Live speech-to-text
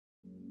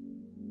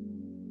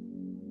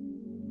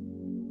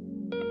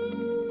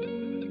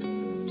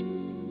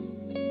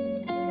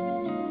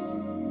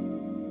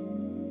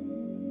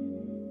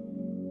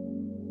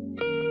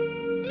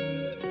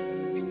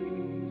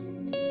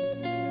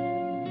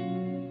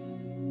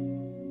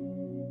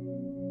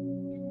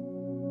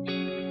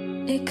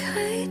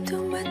Ika'y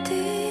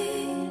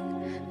dumating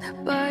na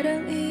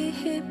parang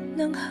ihip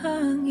ng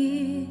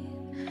hangin.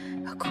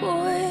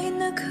 Ako'y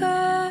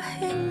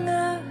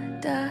naghahinga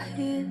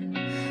dahil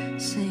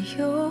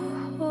sa'yo.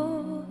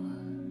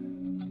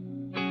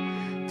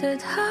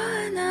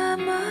 Tadhana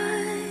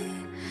may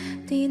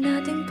di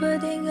natin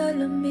pwedeng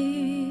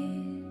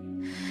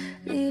alamin.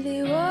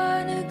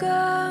 Liliwanag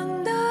ang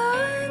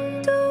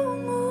daan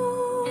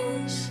tungo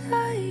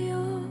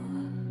sa'yo.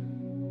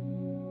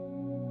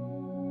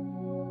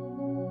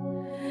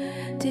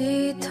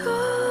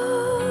 Dito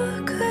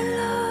ka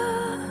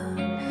lang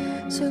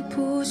sa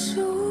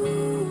puso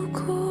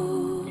ko.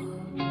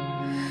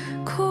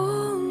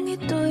 Kung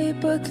ito'y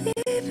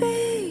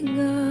pag-ibig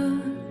nga,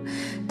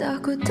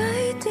 takot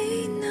ay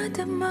di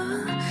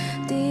nadama.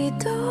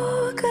 Dito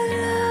ka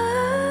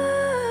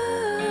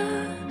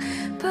lang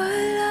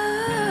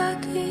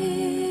palagi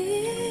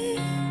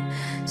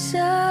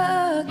sa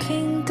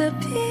aking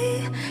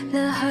tabi.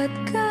 Lahat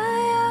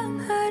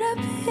kayang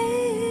harapin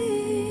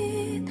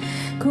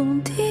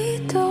kung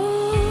dito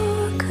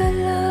ka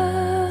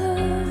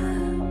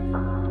lang.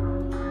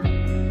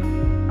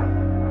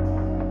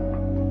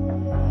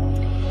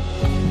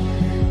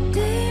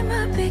 Di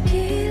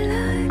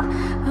mapigilan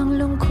ang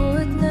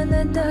lungkot na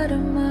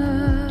nadarama.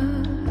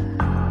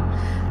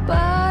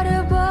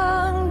 Para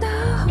bang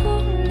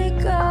dahong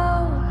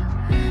ligaw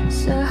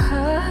sa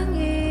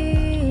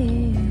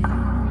hangin.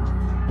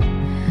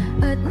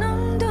 At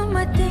nung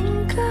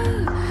dumating ka,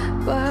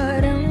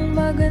 parang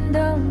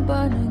magandang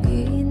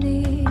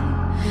panaginip.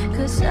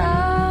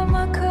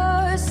 Kasama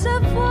ka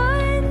sa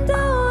buwan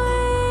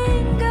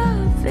tuwing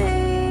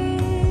gabi.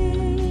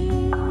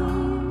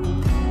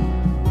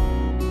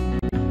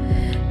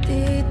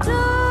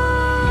 Dito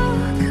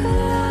ka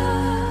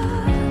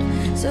lang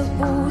sa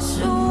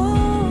puso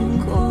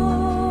ko.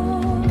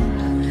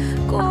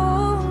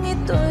 Kung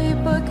ito'y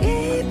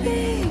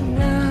pag-ibig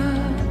na,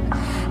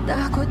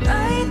 takot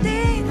ay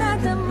di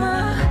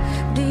nadama.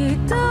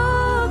 Dito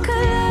ka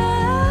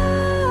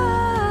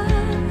lang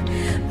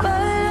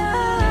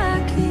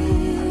palagi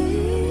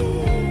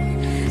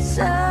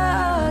sa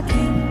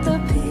aking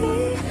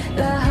tabi.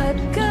 Lahat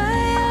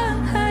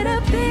kayang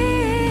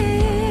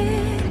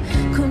harapin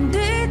kung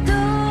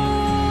dito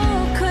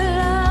ka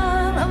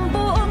lang. Ang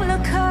buong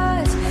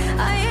lakas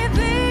ay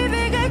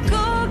ibibigay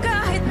ko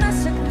kahit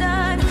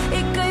nasaktan.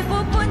 Ika'y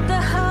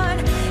pupuntahan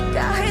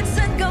kahit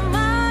saan ka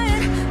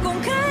man. Kung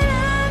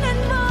kailangan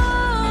mo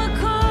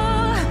ako,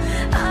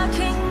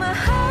 aking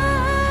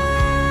mahal.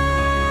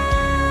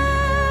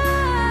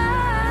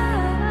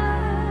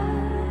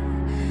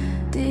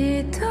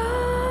 Dito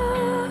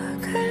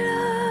ka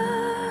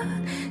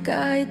lang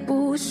kahit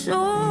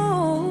puso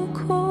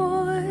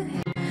ko'y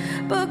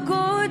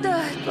pagod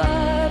at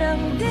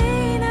parang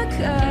di na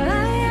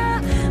kaya.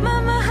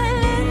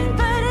 Mamahalin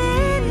pa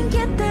rin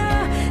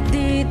kita.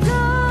 Dito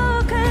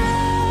ka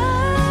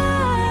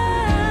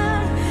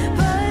lang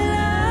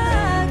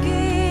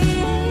palagi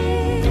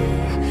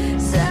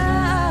sa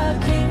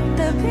aking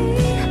tabi.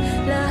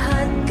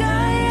 Lahat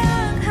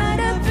kayang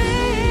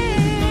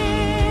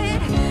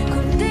harapin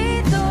kung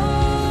dito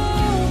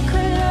ka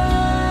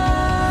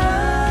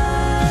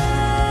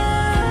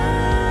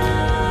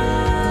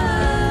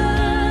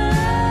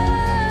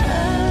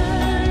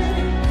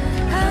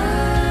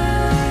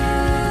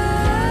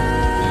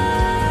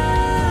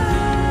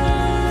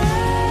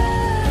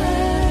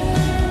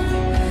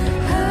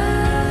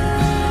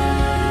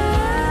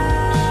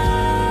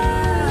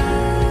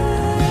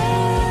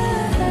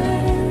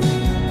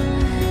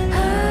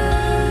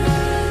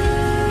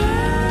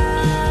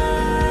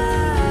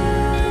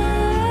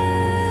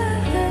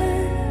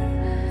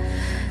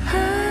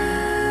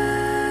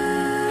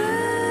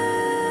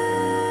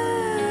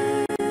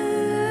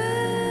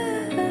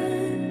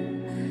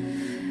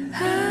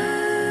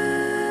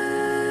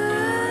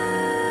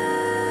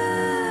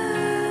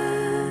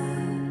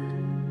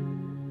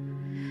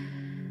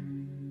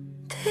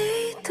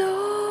dito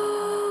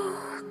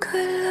ka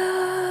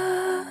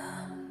lang.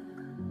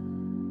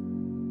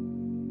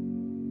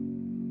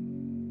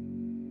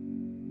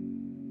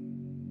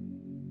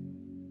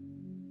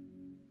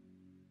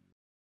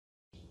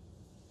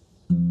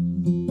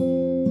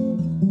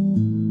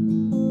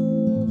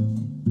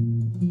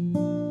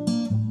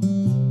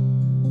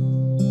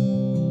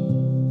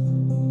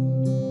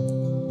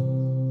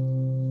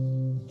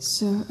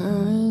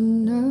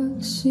 Saan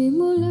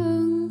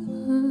nagsimulang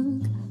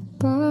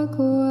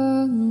magbago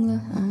ang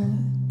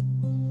lahat?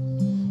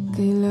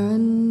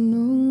 Kailan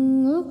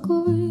nung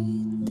ako'y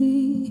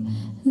di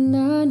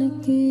na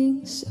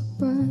naging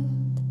sapat?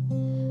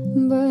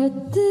 Ba't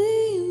di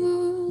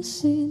mo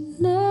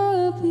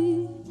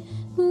sinabi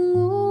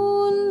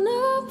nung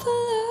una pa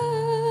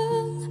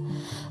lang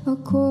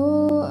ako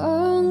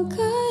ang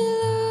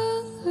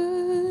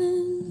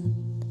kailangan,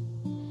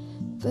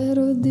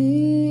 pero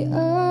di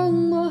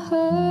ang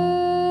mahal?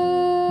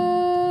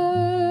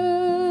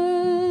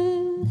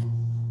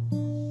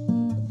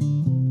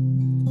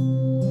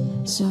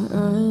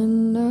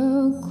 Saan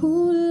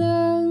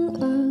nagkulang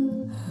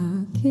ang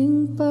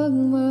aking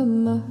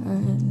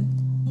pagmamahal?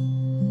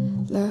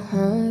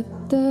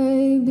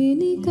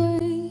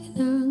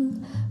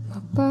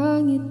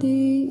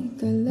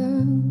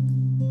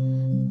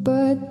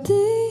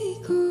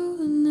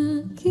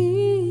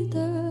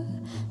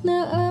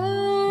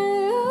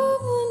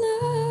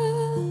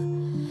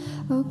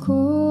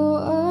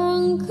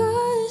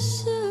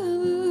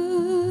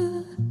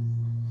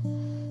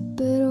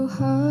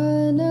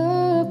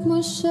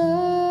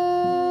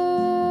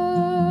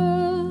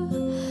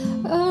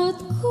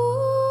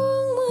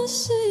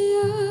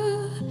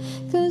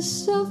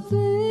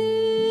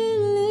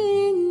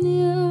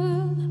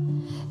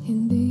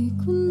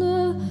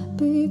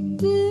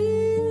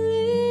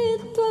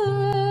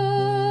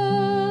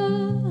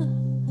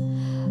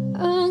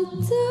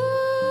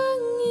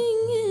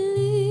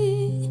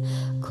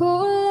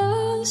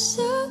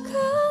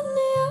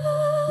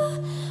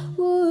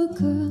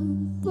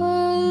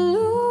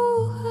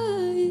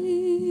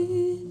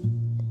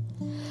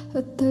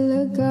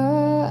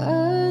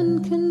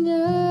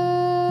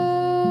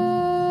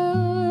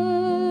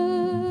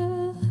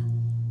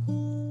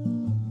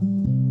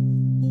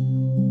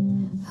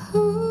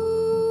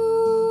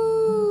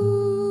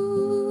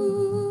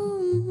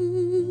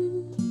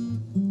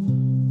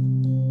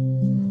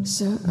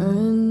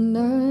 Saan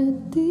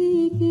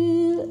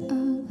natigil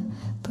ang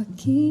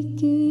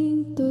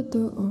pagiging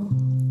totoo?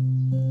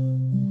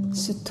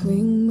 Sa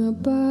tuwing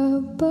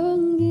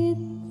mababanggit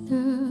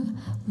na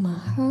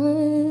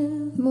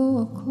mahal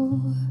mo ako,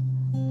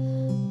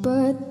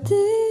 ba't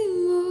di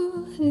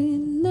mo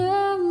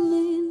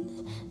inamin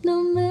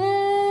na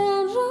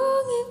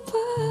merong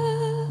iba?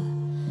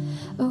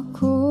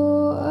 Ako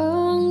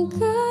ang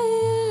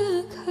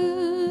kayakap,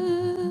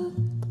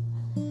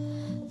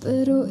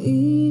 pero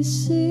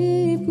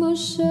isip mo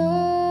siya.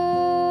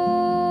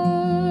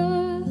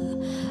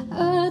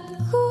 At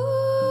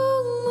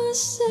kung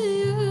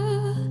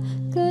masaya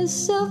ka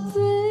sa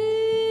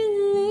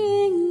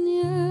piling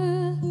niya,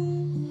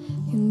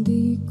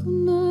 hindi ko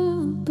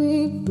na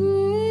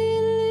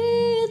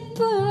pipilit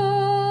pa.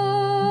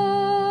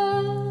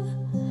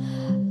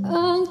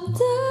 Ang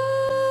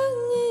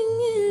tanging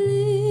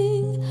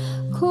hiling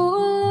ko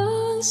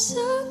lang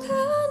sa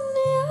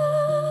kanya,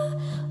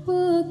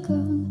 huwag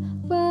kang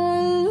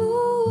paluhain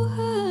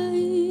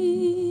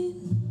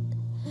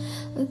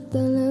at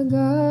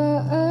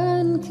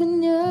talagaan ka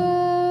niya.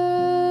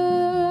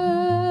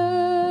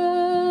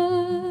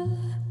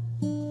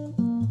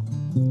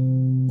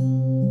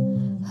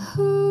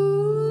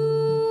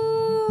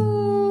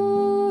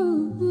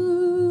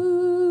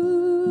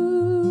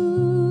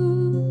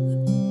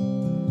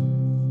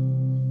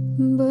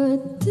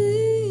 Ba't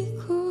di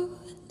ko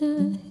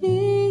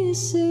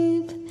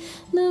naisip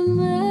na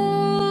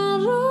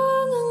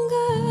merong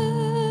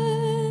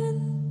hanggan?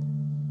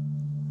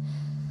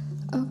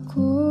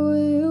 Ako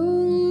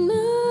yung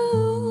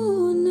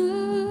nauna,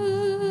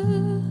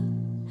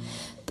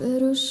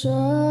 pero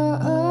siya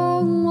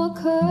ang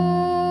wakas.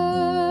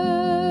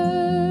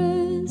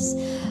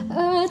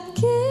 At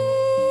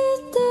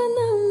kita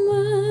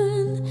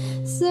naman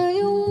sa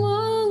iyong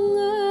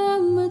mga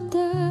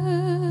mata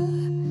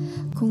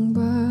kung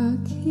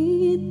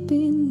bakit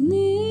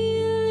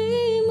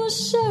pinili mo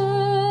siya.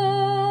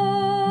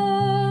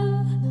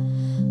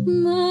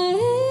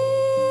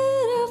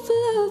 Mahirap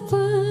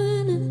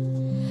labanan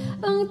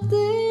ang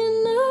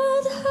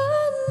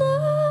tinadhana,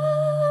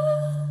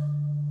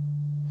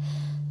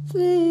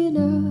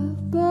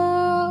 pinapaubaya,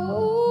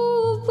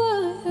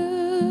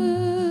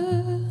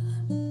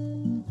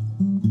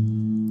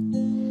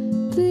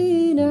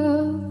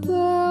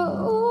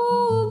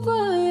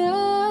 pinapaubaya,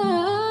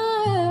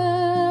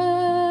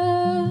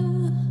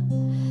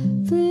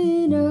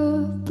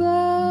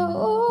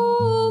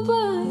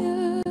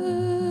 pinapaubaya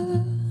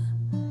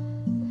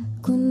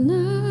ko na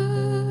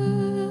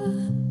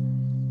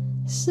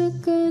sa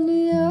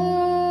kanya.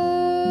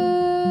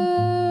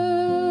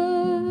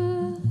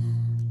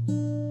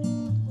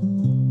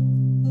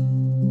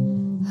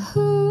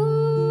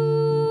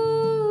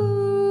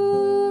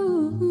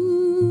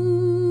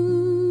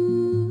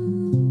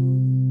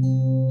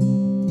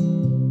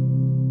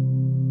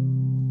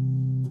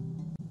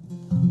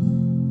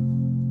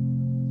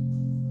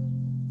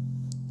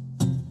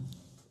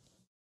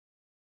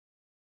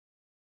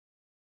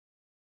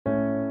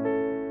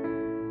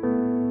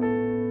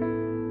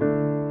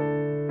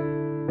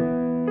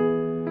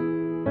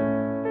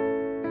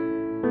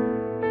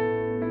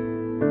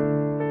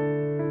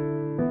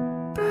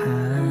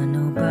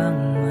 Paano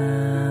bang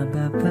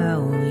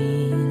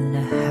mababawi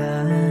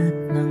lahat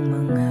ng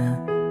mga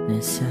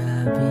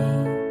nasabi?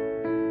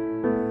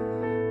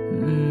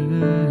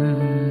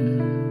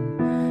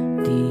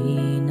 Di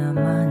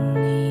naman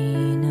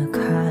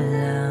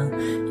inakalang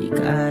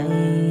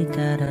ika'y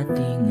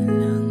darating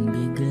lang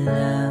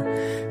bigla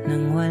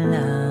nang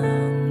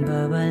walang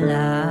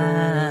babala.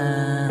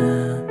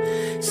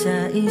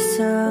 Sa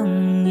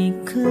isang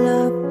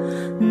iklap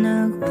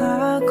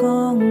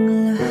nagpagong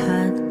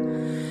lahat.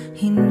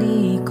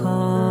 Hindi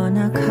ko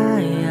na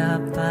kaya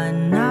pa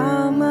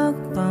na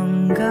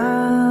magpanggap.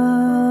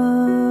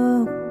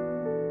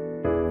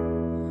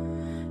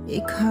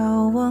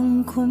 Ikaw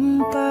ang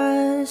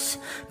kumpas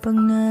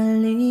pag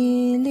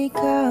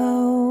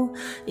naliligaw.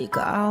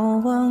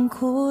 Ikaw ang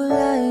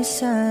kulay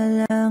sa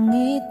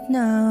langit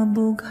na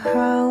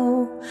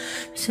bughaw.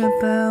 Sa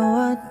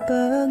bawat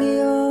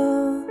bagyo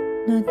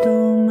na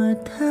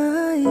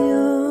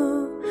dumatayo,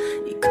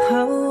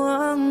 ikaw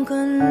ang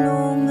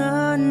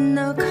kanlungan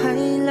na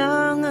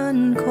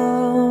kailangan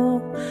ko.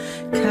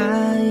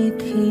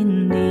 Kahit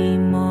hindi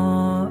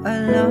mo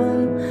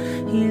alam,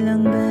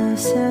 ilang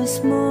beses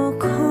mo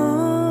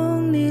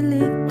kong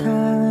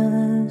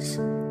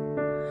niligtas.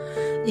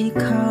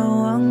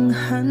 Ikaw ang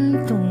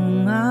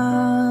hantungan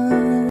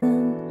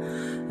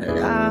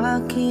at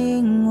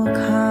aking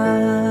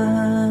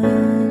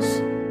wakas.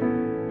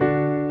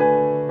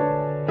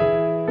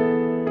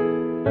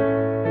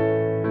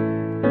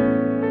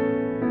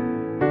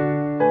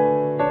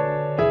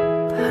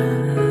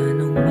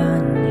 Paano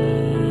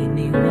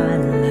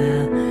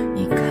maniniwala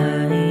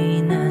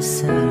ika'y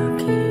nasa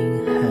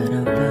aking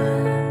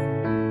harapan?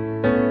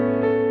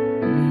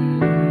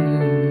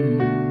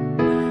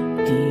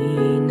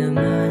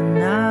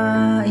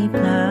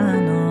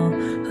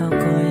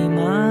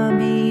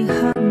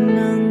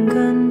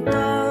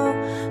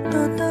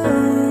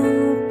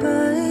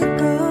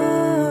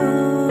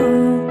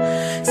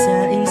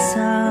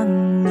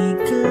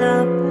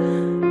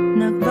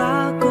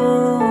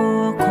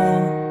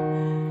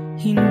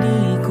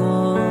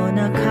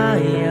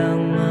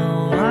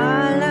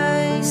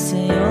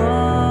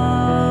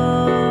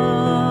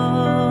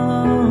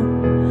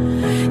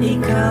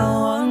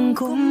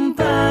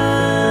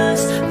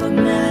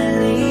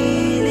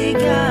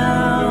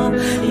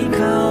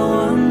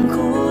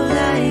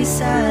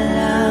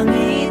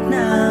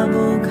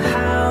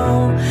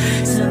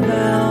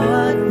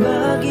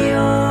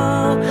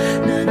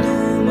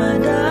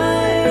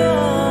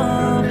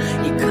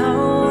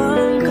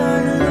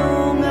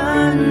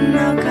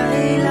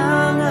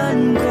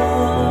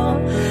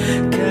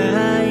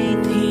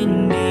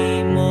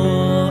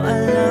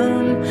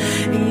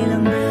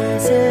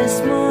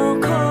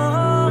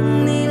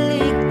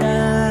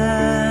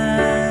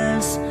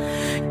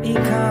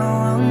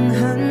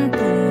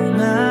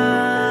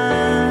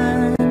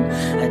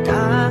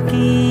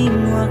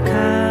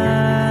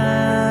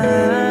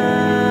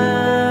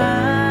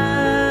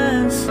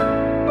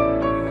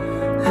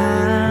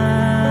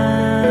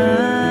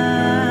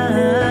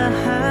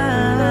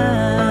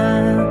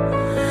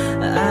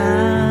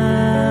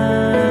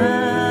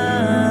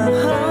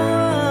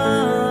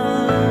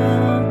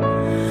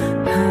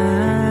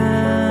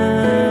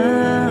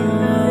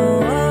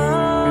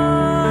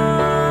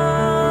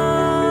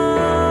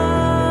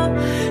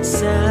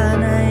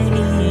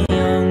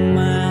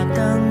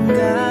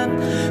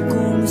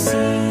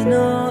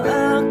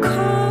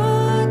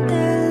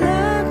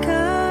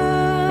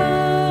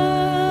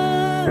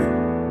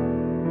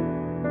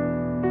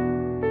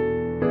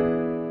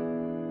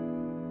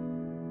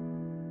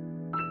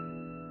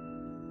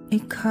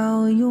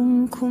 Ikaw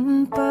yung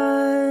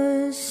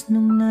kumpas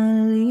nung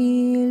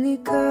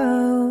naliligaw,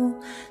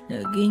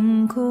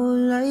 naging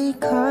kulay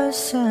ka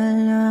sa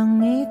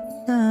langit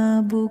na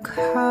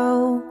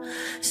bughaw.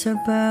 Sa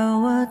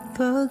bawat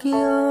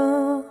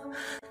bagyo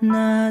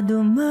na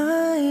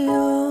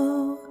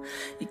dumayo,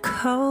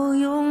 ikaw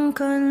yung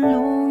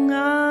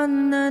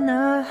kanlungan na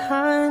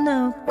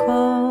nahanap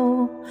ko.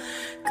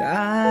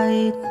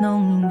 Kahit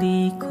nung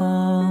di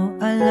ko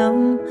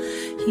alam,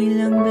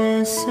 ilang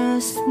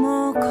beses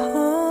mo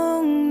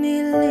kong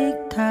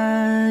niligtas.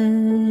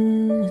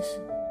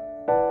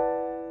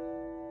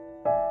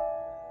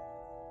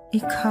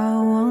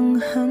 Ikaw ang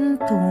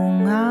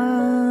hantungan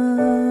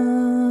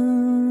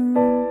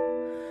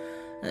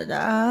at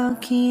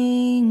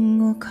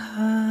aking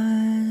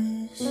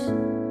wakas.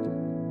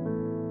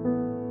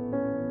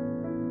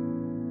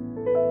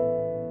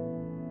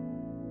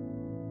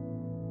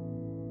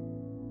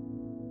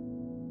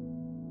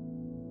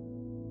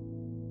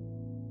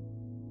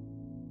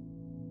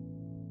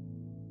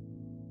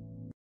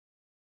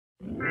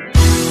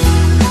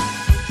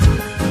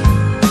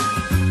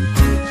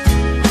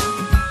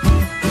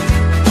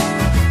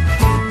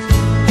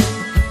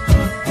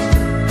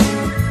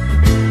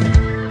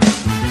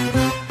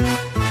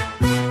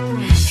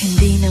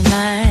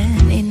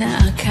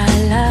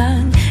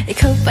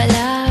 Ikaw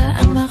pala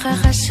ang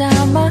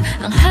makakasama,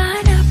 ang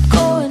hanap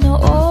ko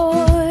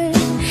noon.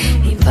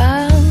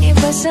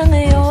 Ibang-iba sa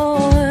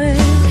ngayon,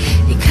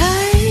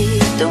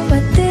 ika'y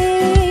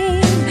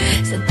dumating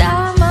sa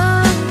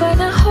tamang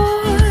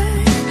panahon.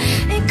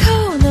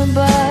 Ikaw na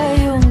ba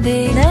yung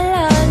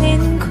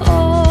dinalangin ko?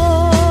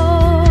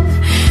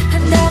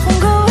 Handa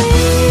kong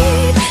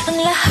gawin ang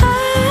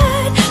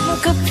lahat,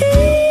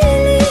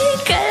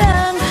 magkapili ka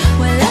lang.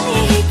 Walang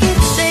hihigit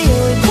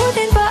sa'yo,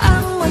 ikutin pa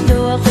ang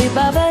mundo, ako'y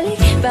babalik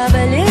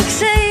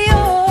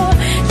sa'yo.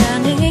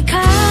 Tanging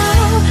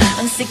ikaw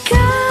ang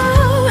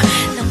sigaw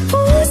ng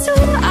puso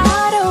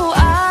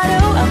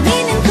araw-araw.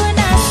 Aminin ko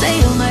na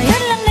sa'yo,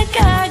 ngayon lang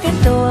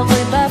nagkaganto.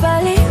 Ako'y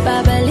babalik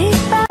pa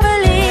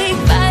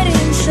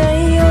rin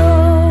sa'yo.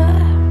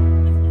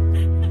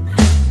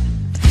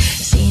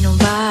 Sino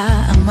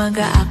ba ang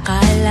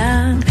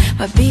mag-aakalang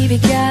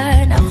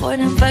mabibigyan ako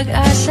ng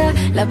pag-asa?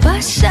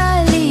 Labas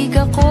sa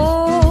liga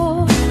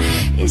ko,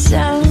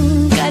 isang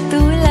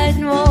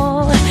katulad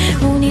mo.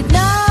 Ngunit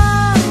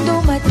nang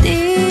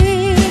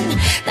dumating,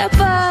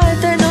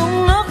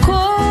 napatanong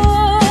ako,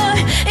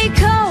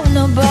 ikaw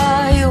na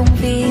ba yung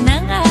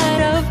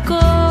pinangarap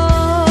ko?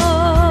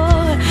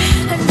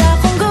 Handa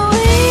kong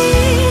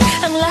gawin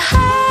ang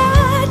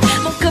lahat,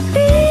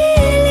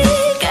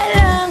 magkapili ka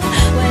lang.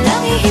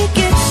 Walang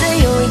hihigit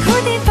sa'yo,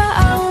 ikutin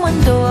pa ang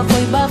mundo.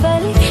 Ako'y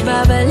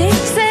babalik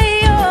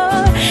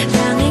sa'yo.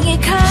 Tanging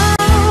ikaw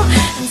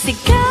ang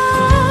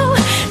sigaw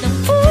ng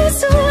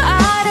puso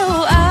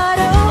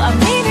araw-araw.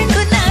 Aminin ko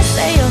na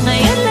sa'yo,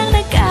 ngayon lang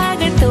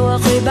nagkaganto.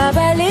 Ako'y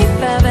babalik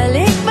pa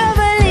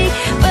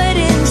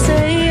rin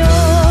sa'yo.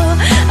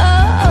 Oh,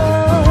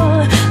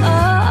 oh, oh, oh,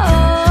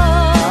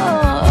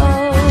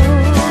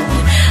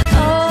 oh,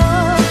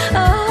 oh,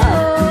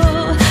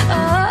 oh,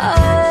 oh.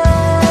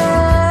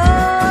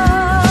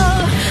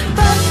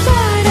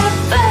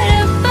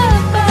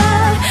 Pa-pa-da-pa-da-pa-pa,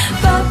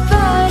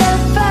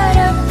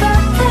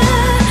 pa-pa-da-pa-da-pa-pa,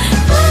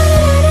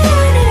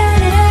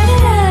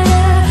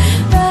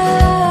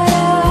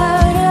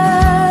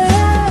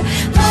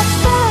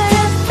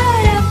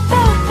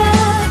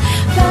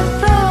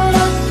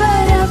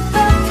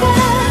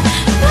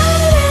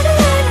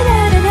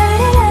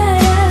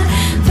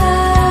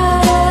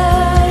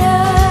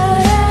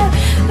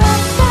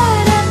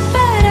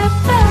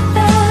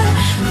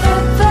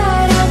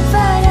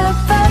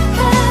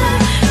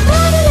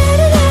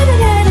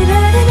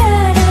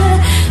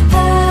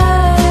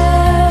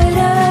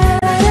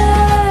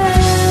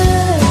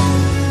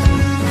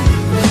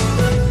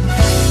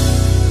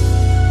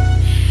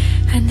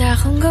 handa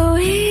kong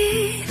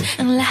gawin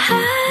ang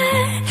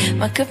lahat,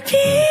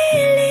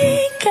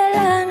 magkapili ka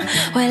lang.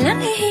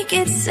 Walang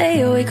hihigit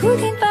sa'yo,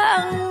 ikutin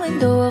pa ang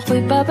mundo.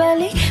 Ako'y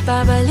babalik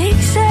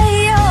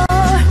sa'yo.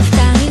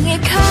 Tanging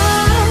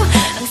ikaw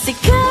ang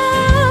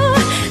sigaw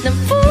ng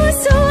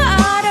puso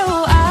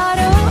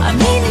araw-araw.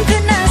 Aminin ko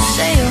na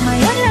sa'yo,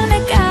 ngayon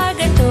lang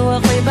nagkaganto.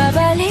 Ako'y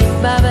babalik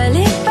pa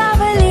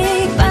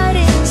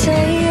rin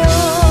sa'yo.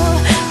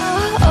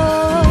 Oh,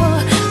 oh,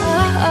 oh, oh,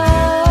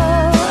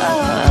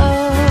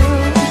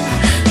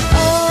 oh,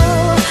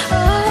 oh,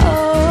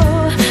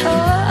 oh, oh.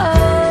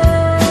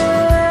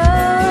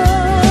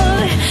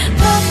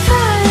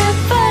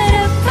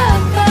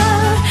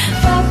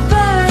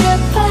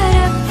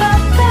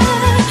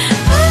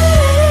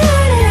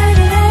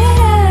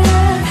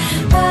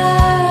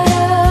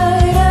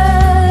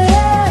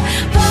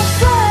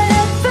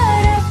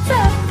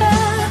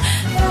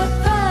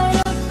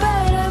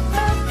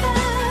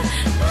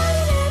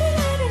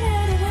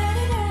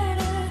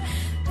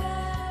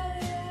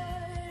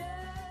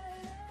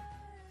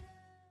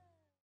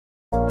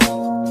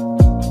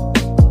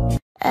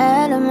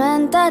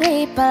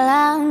 elementary pa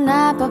lang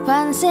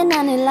napapansin na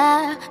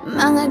nila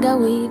mga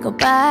gawi ko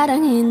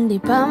parang hindi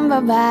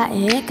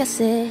pambabae.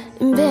 Kasi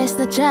imbes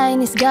na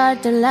Chinese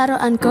garter,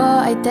 laruan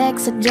ko ay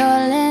Tex at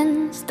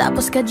Jolens.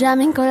 Tapos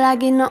ka-jamming ko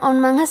lagi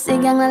noon mga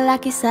sigang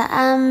lalaki sa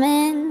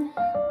amin.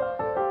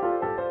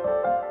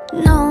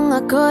 Nung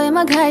ako'y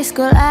mag-high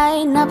school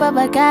ay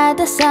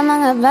napabarkada sa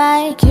mga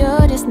bike.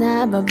 Curious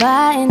na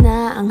babae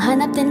na ang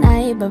hanap din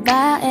ay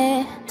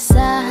babae.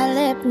 Sa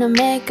halip na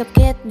makeup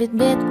kit,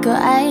 bit-bit ko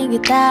ay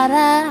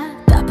gitara.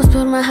 Tapos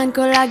pormahan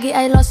ko lagi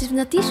ay low sleeve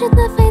na t-shirt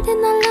na faded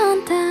na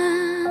lonta.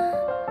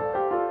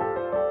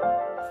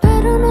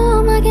 Pero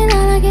nung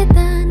makilala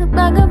kita,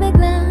 nagbago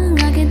bigla ang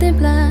aking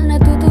timpla.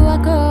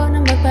 Natutuwa ko na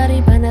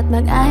magpariban at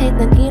mag-ahit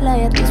ng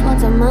kilay at least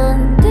once a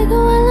month. Di ko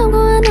alam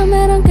kung ano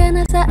meron ka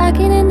na sa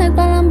akin ay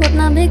nagpalambot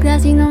na bigla.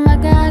 Sino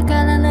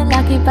mag-aakala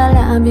lalaki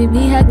pala ang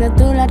bibihag na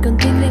tulad kong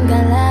tigring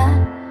gala.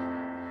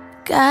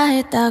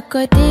 Kahit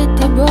ako'y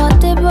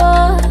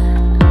titibok-tibok,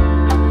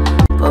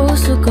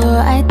 puso ko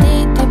ay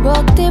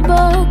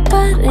titibok-tibok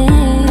pa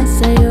rin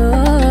sa'yo.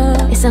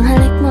 Isang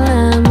halik mo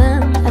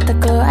lamang at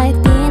ako ay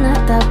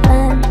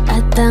tinatapan.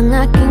 At ang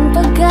aking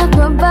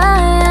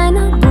pagkakbabae ay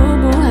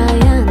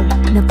nabubuhayan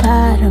na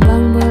para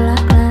bang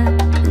bulaklak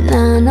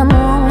na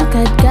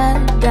namumukadkad.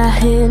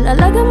 Dahil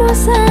alaga mo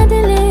sa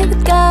dilig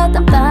at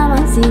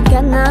katamtamang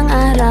sikat ng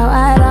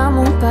araw-araw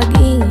mong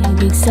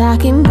pag-ibig sa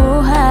aking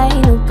buhay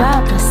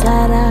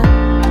nagpapasarap.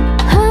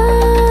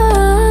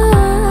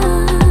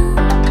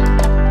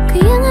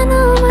 Kaya nga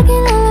nung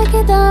makilala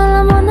kita,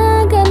 alam mo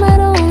na agad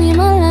marunong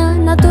himala.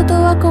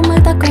 Natutuwa kong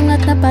magtakong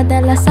at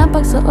napadala sa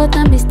pagsuot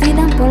ng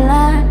bestidang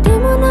pula. Di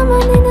mo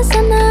naman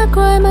inasan na ako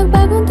ay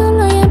magbagong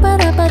tuluyan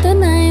para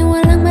patunay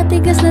walang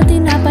matigas na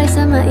tinapay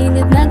sa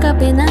mainit na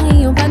kape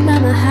ng iyong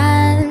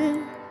pagmamahal.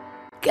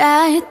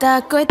 Kahit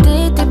ako'y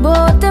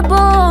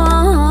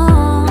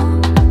titibok-tibok,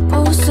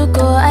 puso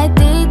ko ay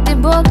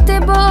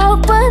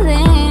titibok-tibok pa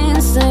rin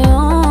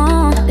sa'yo.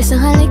 Isang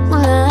halik mo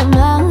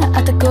lamang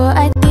at ako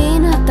ay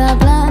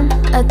tinatablan.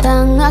 At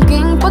ang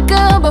aking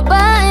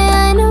pagkababae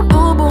ay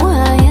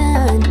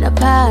nabubuhayan na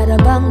para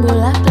bang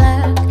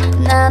bulaklak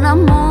na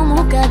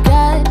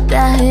namumukagad.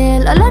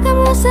 Dahil alaga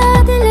mo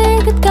sa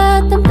dilig at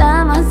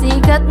katamtamang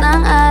sikat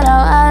ng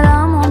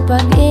araw-araw mong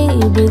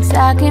pag-ibig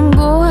sa aking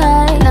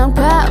buhay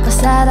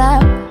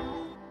nagpapasarap.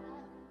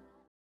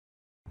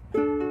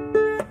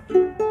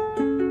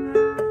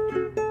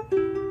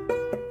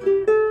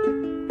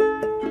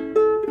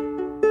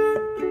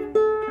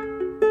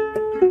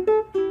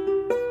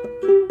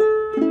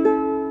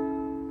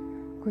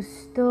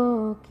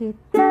 Gusto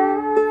kita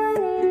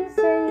rin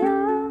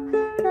sa'yo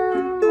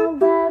nang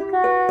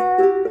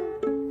mabagal.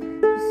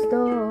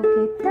 Gusto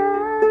kita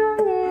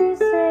rin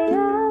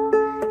sa'yo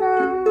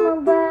nang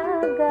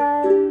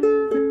mabagal.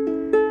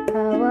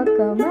 Hawak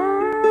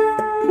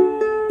kamay,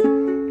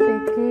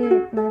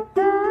 pikit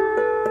mata,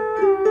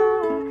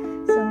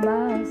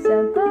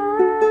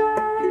 sumasabay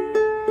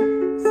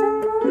sa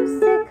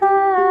musika.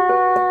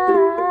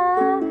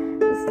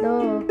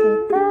 Gusto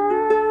kita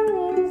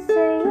rin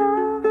sa'yo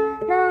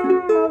nang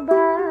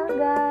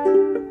mabagal.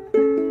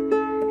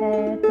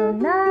 Eto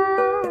na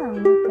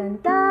ang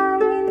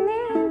kantang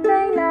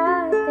hinintay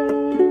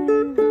natin.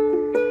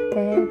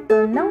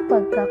 Eto ng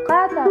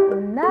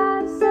pagkakataon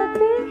na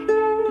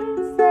sabihin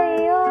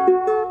sa'yo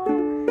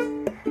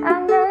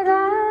ang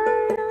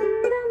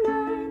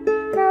nararamdaman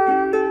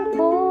ng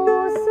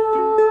puso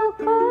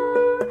ko.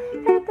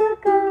 Kay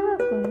tagal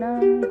ko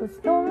nang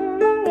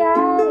gustong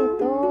mangyari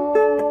to.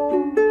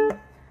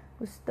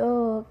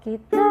 Gusto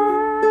kita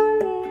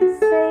rin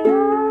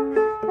sa'yo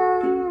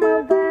nang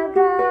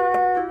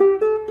mabagal.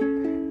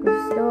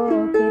 Gusto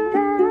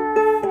kita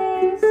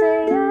rin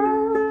sa'yo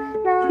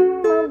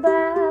nang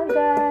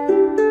mabagal.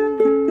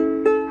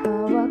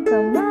 Hawak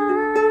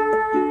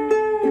kamay,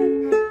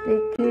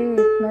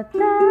 pikit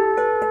mata,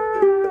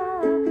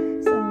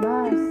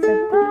 sumasabay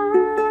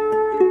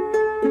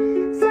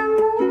sa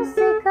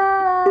musika.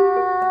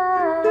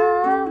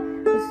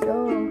 Gusto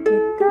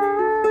kita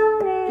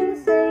rin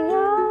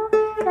sa'yo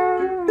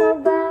nang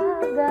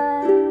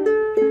mabagal.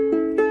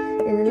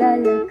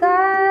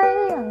 Ilalagay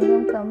ang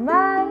iyong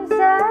kamay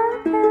sa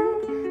akin,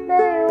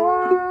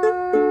 dayuan.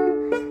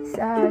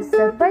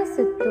 Sasabay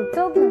sa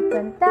tugtog ng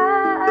kanta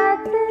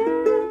ating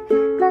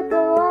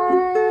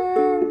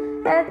katawan.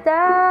 At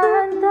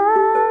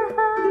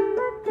dahan-dahan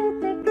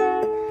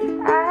matitikik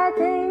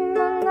ating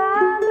mga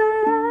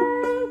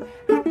balay.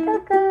 At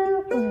tagal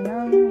ko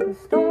nang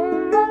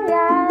gustong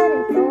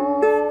mangyari to.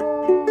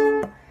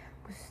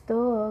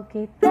 Gusto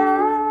kita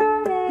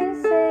rin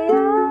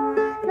sa'yo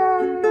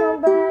nang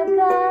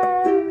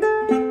mabagal.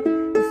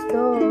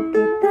 Gusto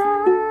kita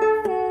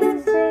rin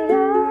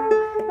sa'yo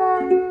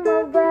nang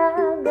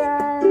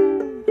mabagal.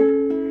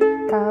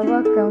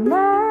 Hawak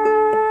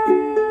kamay,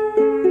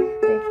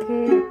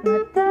 pikit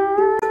mata,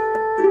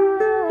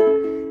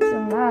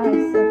 sumasabay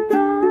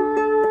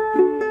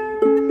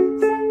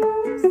sa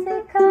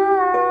musika.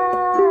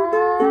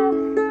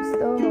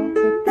 Gusto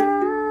kita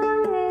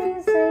rin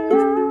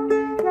sa'yo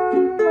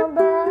nang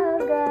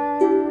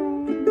mabagal.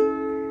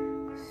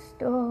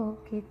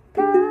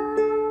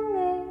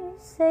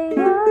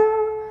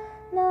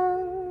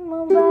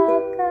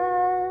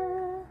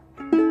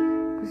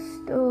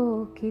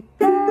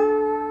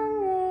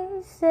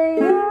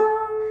 sa'yo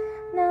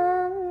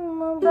nang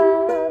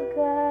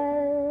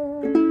mabagal.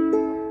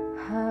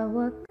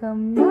 Hawak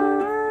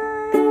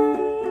kamay,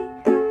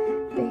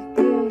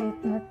 pikit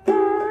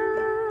mata,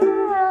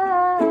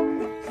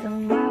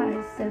 sumasabay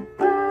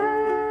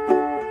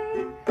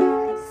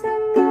sa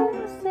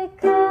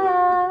musika.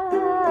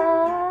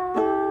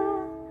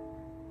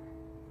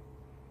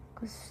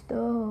 Gusto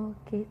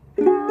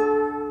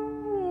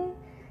kitang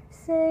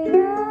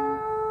isayaw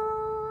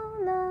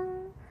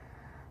ng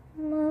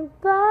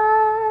mabagal.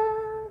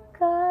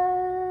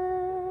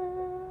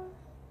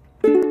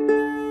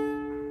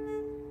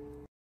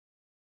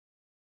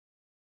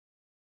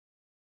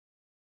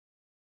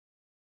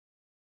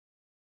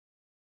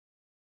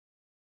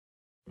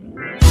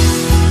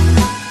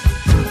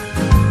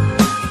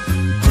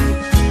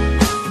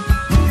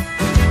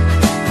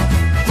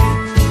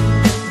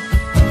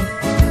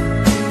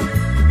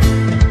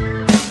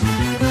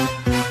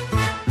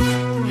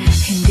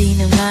 Hindi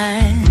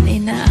naman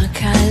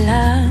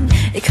inaakalang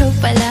ikaw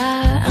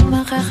pala ang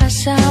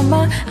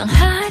makakasama. Ang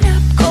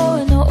hanap ko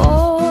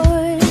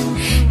noon,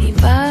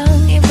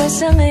 ibang-iba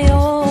sa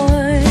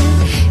ngayon.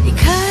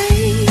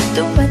 Ika'y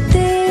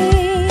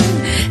dumating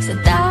sa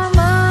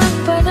tamang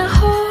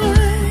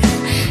panahon.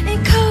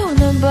 Ikaw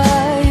na ba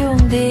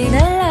yung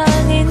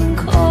dinalangin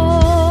ko?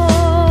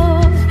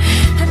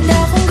 Handa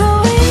kong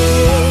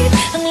gawin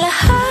ang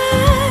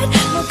lahat,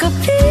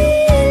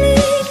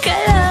 magkapiling ka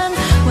lang.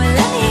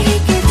 Walang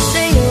hihigit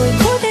sa'yo,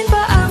 ikutin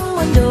pa ang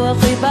mundo.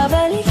 Ako'y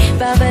babalik,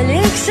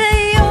 babalik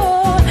sa'yo.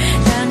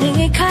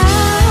 Tanging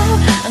ikaw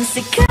ang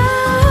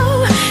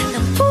sigaw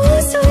ng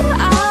puso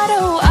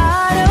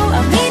araw-araw.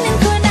 Aminin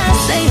ko na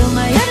sa'yo,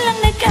 ngayon lang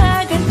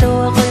nagkaganto.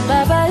 Ako'y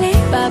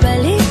babalik,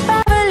 babalik,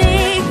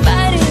 babalik pa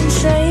rin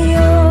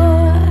sa'yo.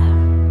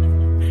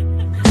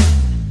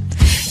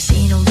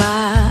 Sino ba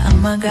ang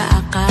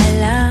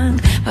mag-aakalang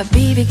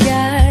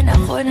mabibigyan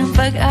ako ng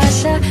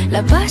pag-asa?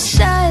 Labas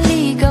sa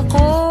liga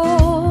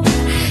ko,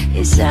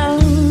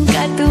 isang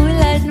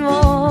katulad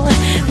mo.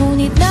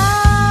 Ngunit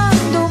nang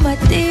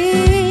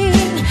dumating,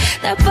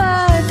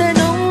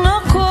 napatanong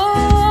ako,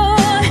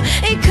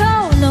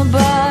 ikaw na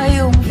ba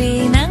yung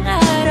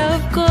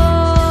pinangarap ko?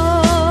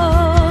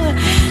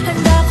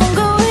 Handa kong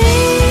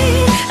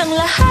gawin ang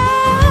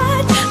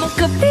lahat,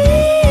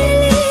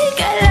 magkapiling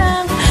ka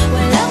lang.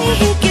 Walang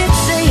hihigit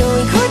sa'yo,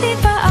 ikutin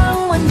pa ang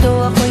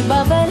mundo. Ako'y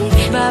babalik,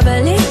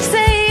 babalik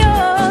sa'yo.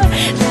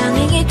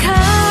 Tanging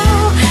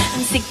ikaw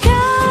ang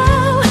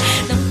sigaw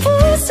ng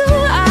puso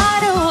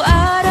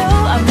araw-araw.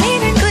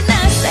 Aminin ko na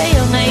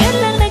sa'yo, ngayon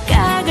lang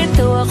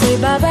nagkaganto. Ako'y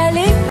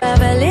babalik,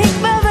 babalik,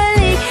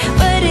 babalik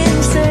pa rin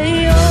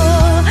sa'yo.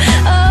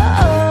 Oh,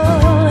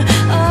 oh,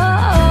 oh, oh,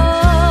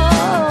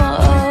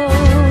 oh,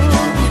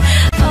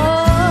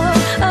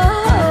 oh, oh,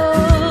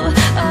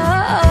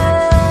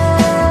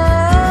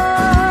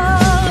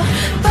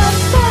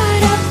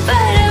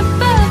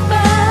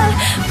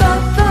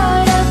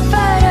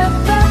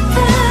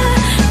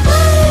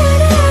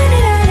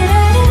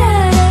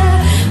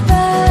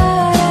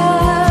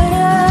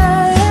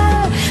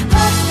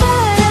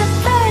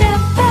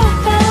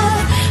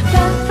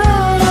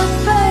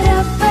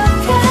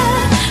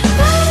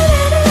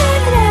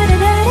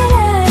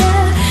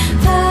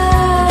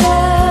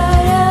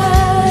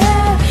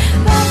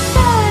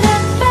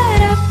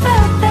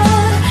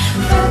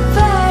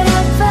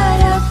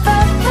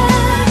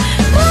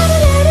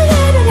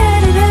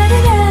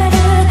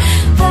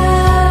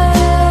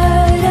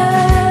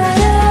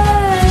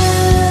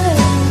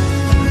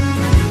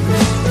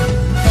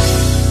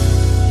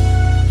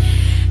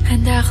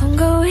 handa kong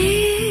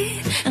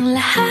gawin ang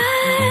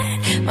lahat,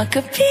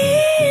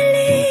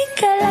 magkapiling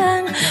ka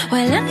lang.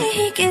 Walang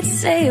hihigit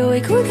sa'yo,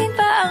 ikutin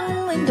pa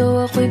ang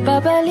mundo. Ako'y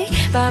babalik,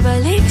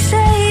 babalik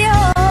sa'yo.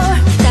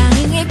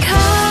 Tanging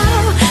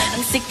ikaw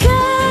ang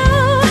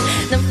sigaw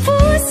ng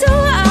puso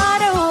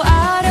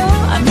araw-araw.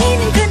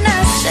 Aminin ko na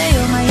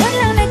sa'yo, ngayon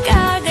lang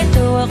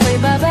nagkaganto. Ako'y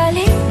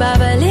babalik,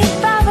 babalik,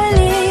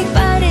 babalik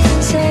pa rin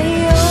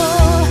sa'yo.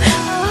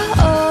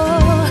 Oh,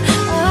 oh,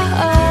 oh, oh,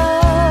 oh,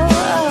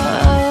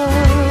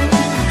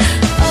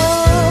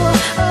 oh,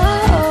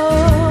 oh,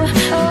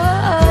 oh.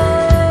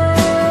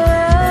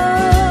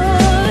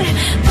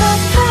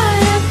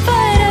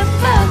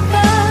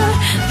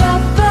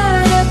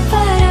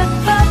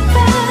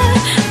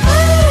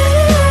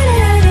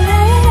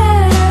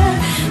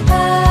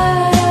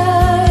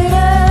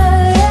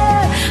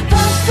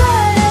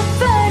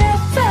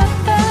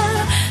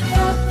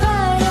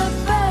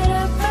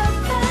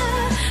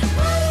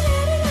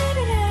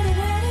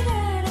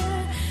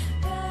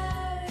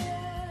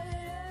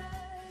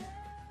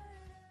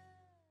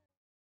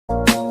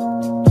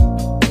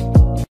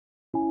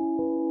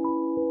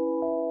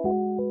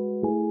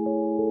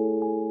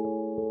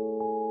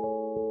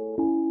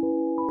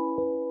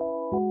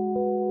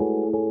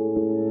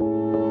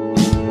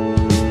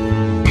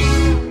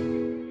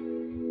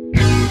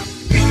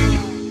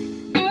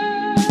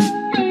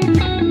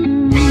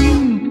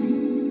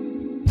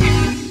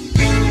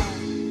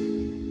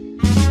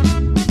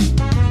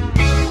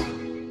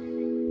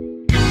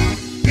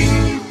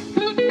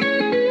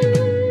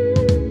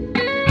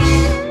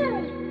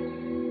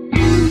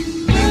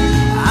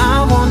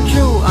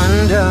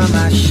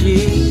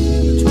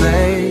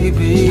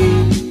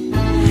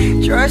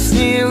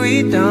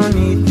 we don't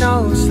need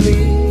no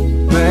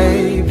sleep,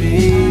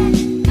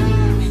 baby.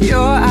 Your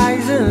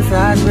eyes and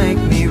thighs make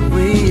me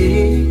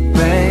weak,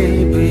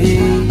 baby.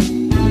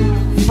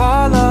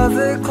 Follow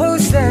the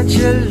clothes that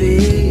you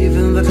leave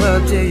in the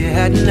club till your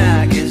head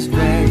knacks,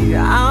 baby.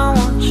 I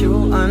want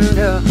you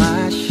under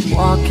my sheet.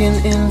 Walking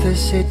in the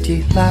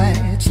city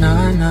lights,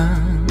 nah.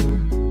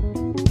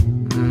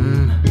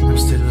 I'm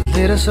still a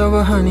little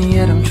sober, honey,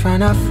 yet I'm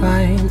tryna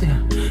find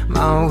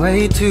my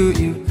way to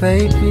you,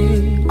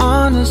 baby.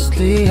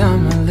 Honestly,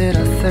 I'm a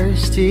little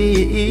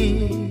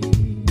thirsty.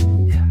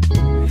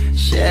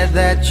 Share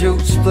that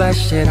juice,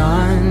 splash it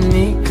on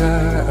me,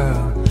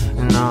 girl.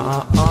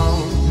 No,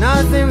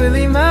 nothing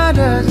really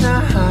matters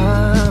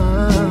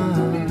now,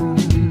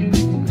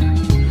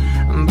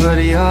 but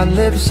your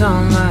lips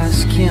on my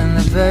skin,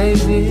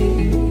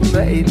 baby.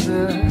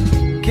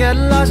 Get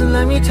lost and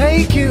let me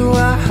take you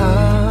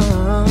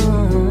out.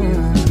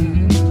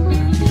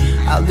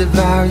 I'll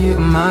devour you,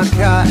 my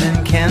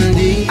cotton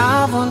candy.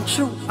 I want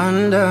you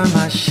under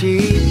my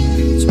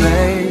sheets,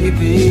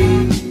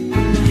 baby.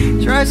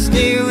 Trust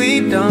me,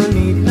 we don't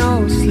need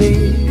no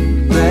sleep,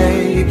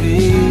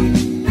 baby.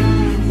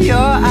 Your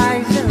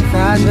eyes and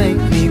thighs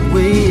make me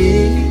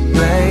weak,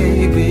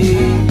 baby.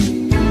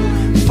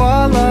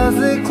 Follow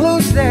the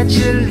clothes that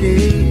you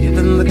leave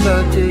in the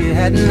club till your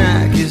head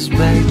knacks,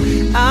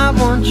 baby. I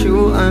want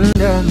you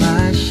under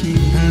my sheet.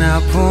 Now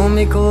pull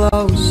me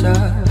closer,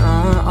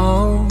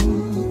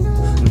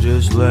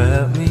 just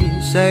let me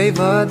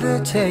savor the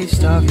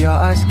taste of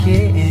your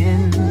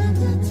skin.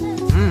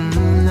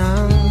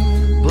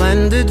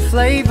 Blended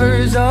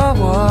flavors of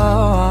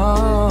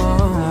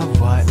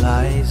white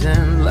lies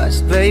and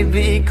lust,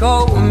 baby,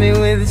 coat me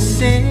with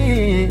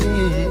sins.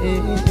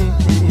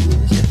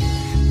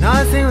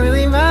 Nothing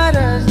really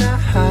matters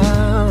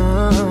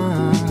now,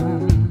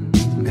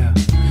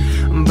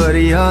 but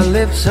your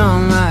lips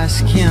on my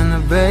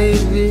skin,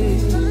 baby.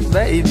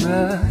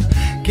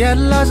 Get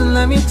lost and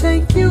let me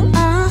take you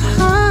out.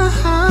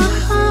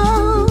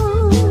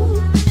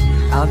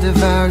 I'll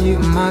devour you,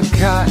 my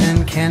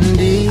cotton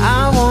candy.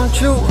 I want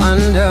you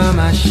under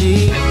my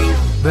sheet,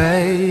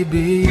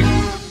 baby.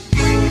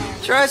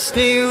 Trust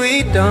me,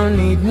 we don't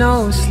need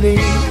no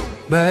sleep,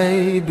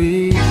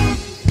 baby.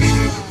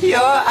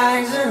 Your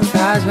eyes and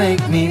thighs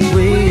make me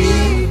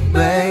weak,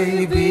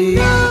 baby.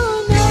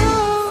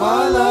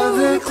 Follow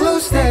the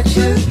clothes that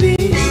you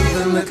leave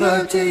in the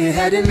club till your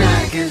head and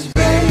knacks,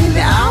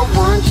 baby. I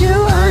want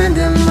you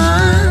under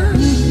mine.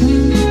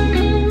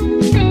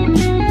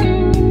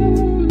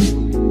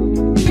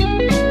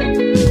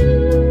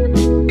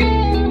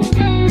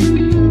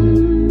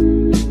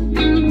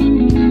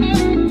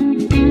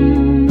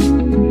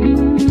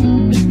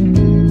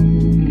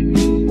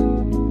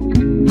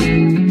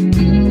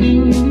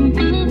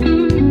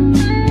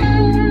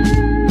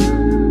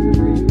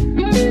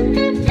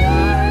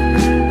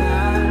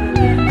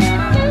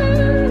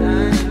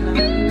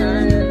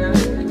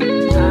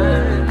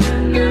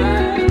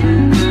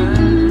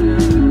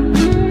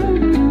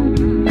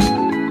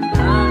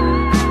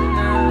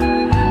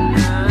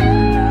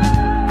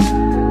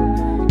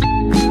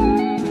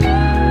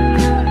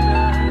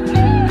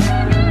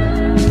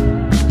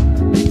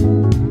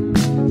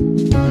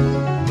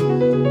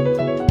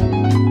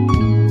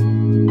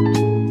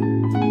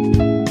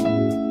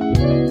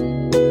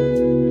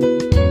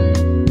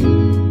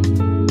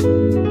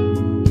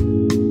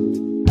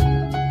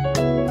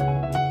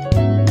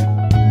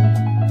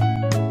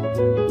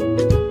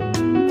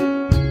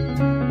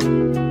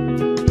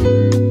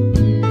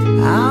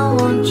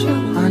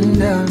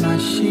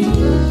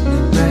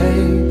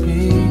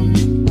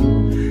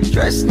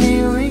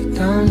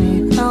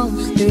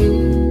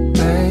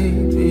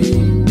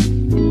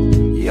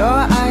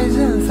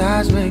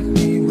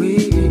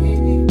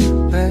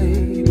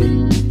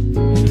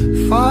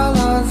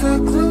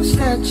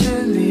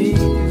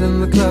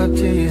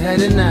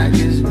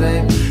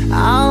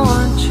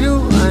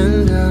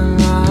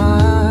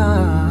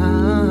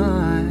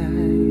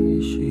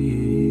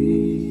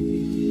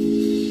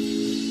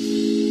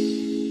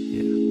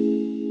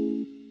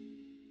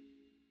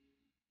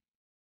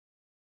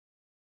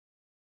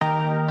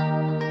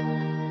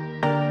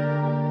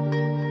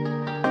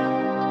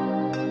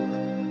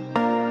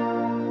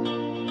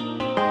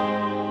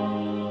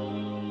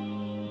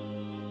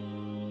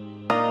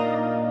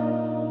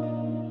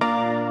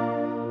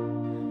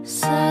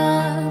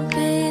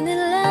 Sabi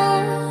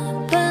nila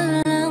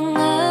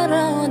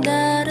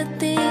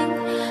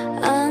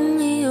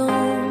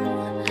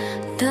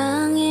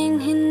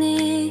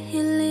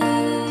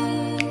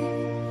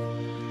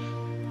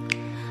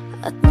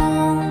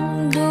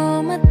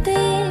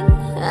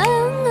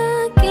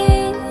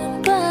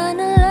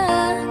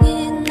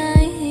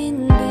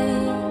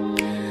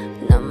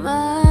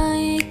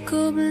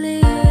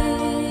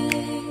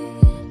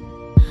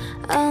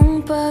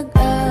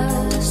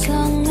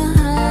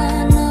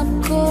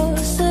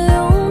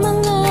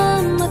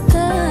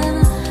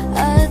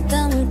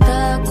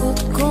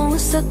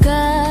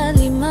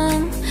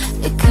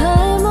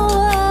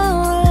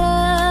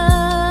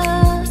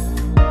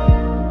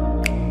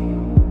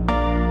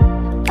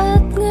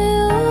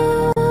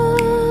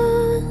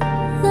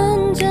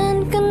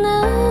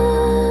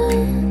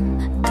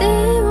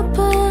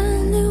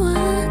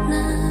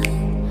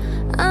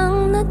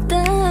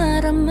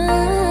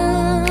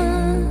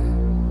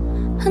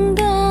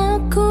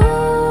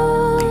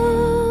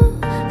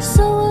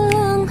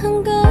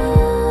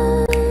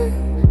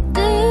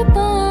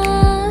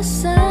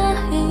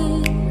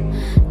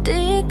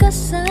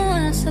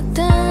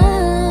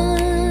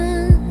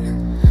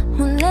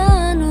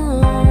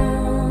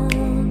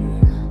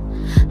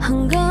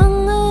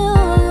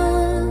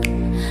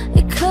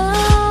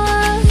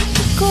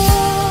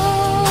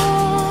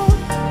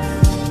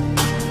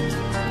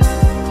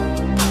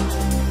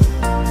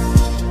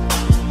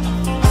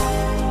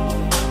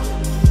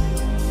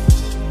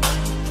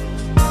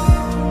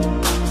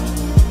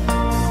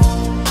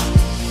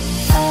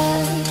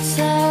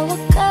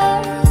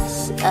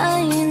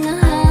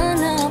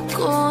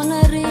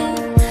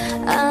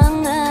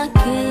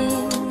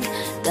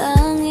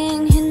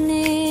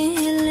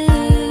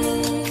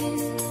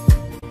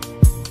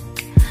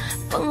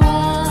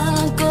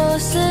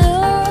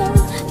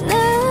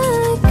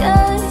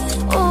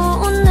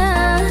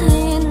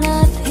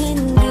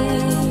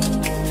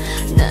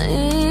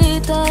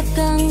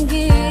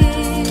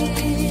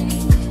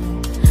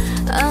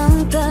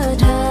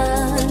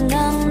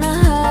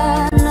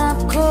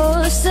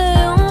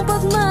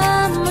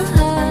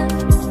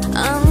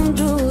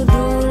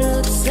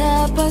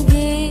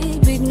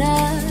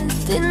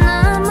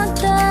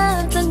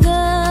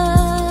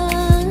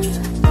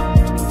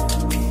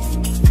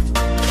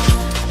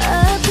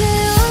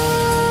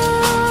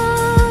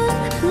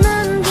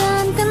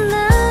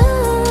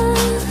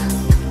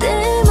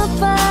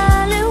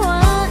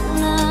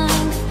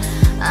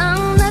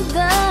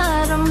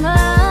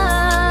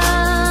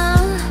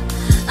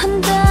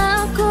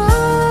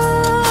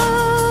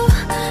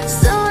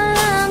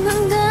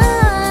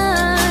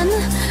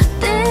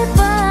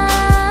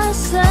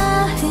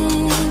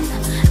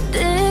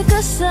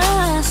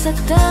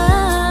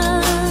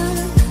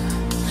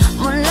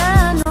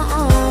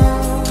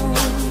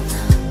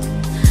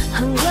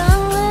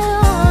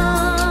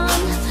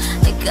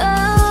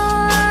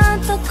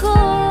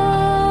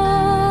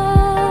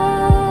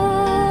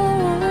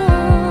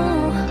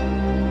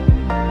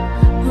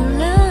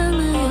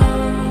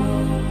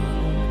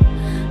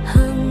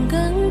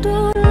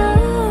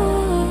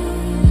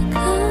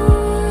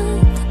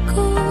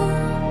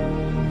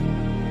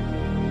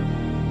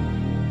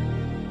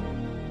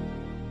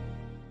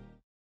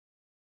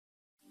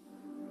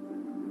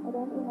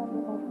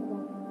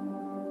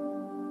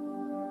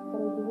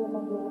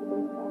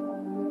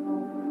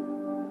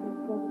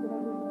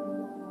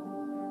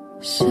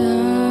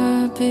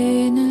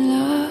Sabi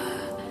nila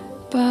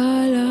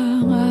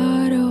balang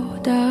araw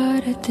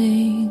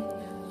darating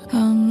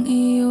ang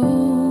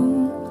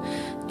iyong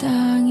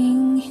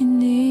tanging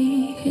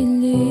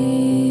hinihiling.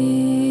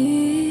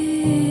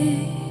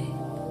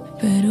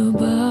 Pero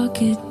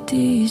bakit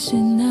di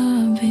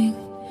sinabing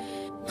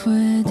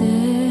pwede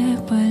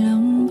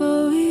palang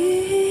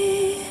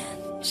bawiin?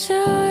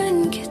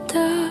 Saan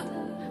kita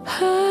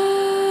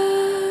hahanapin?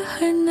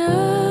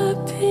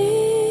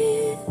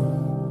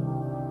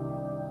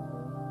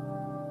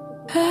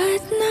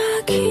 At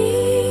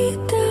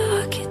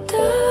nakita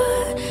kita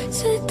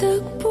sa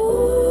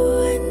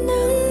tagpuan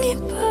ng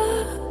iba.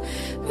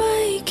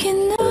 May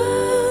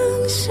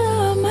kinang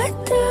sa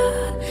mata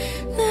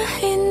na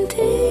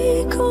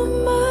hindi ko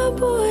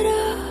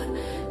mabura.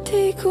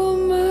 Di ko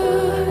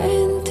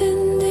maintindihan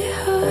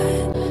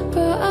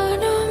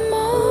paano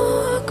mo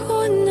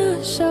ako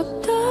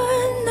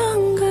nasaktan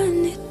ng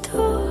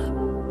ganito.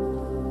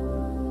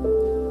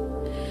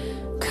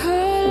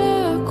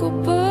 Kala ko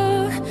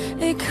ba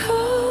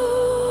ikaw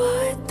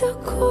at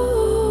ako?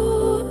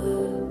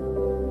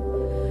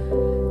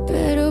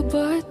 Pero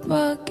ba't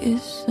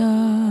mag-isa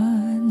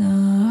na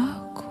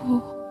ako?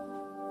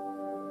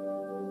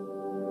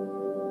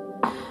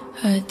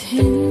 At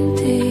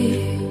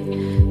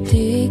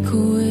di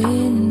ko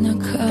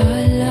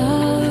inakala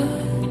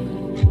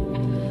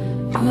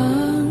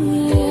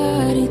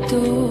mangyayari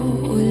to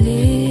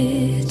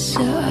ulit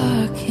sa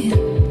akin.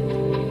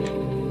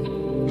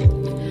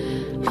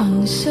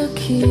 Ang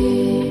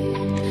sakit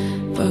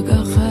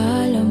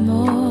pag-akala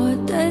mo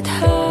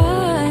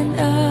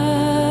tadhana,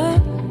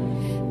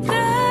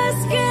 tas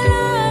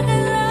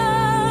kailangan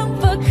lang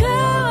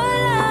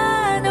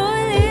pagkawalan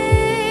ulit.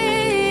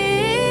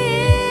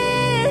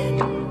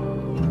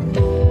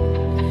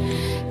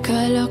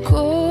 Kala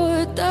ko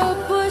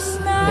tapos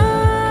na,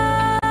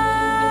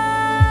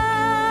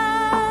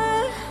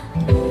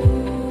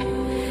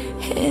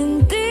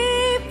 hindi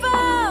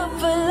pa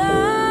pala.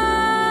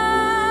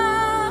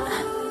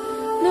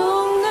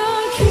 Nung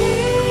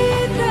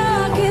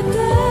nakita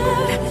kita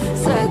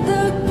sa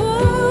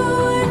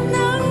tagpuan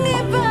ng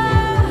iba,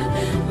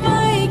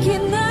 may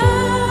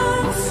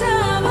kinang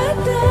sa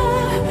mata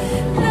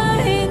na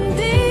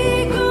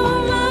hindi ko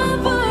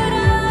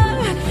mabura.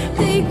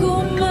 Di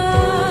ko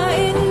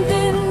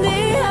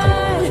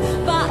maintindihan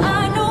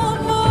paano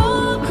mo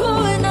ko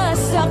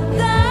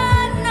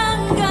nasaktan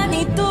ng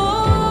ganito.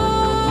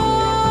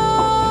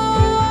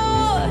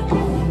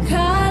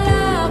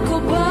 Kala ko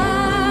ba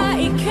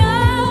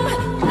ikaw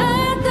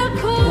at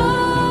ako?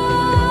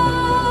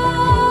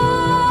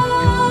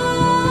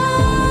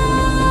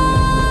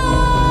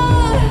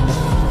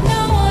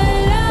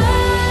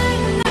 Nawalan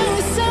ng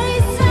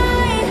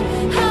saysay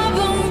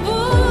habang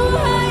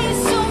buhay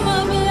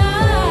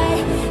sumablay.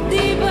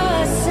 Di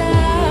ba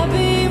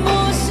sabi mo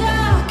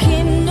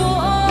sa'kin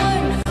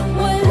noon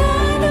wala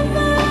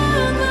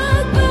namang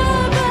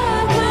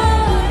magbabago?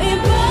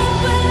 Iba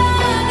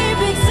palang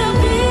ibig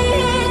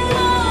sabihin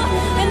mo,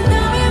 ang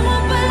dami mo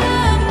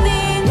palang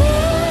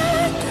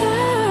tinatago.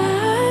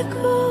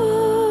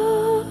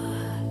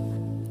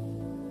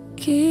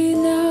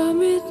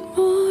 Ginamit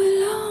mo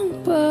lang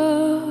ba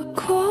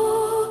ako?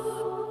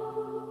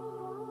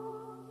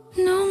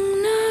 Nung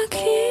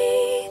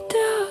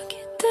nakita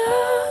kita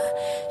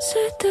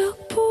sa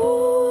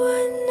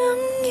tagpuan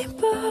ng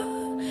iba,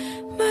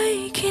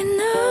 may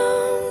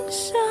kinang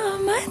sa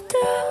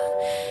mata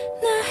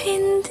na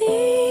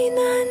hindi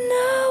na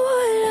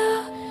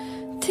nawala.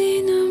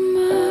 Di na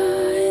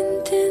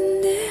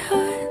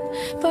maintindihan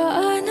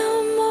paano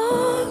mo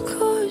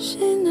ko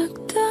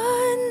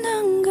sinaktan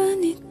ng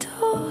ganito.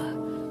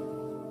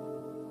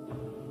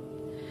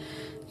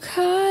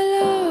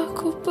 Kala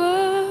ko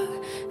ba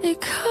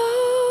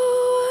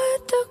ikaw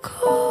at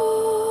ako?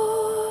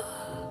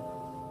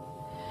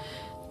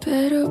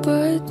 Pero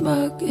ba't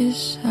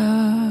mag-isa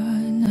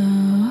na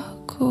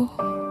ako?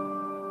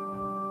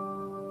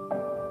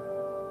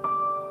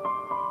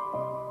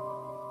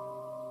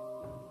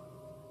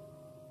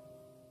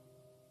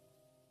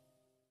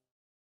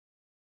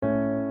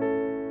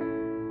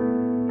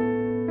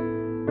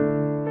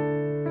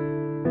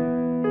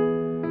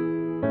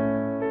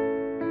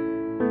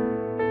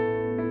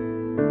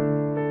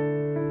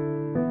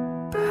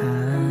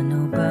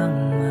 Paano bang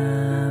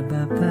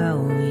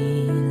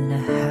mababawi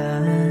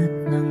lahat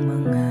ng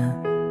mga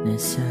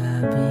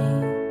nasabi?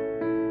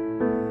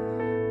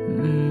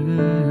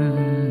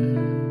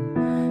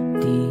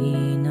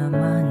 Di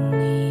naman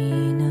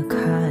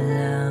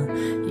inakalang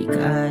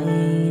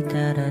ika'y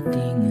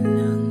darating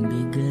lang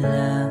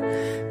bigla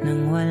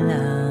nang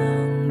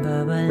walang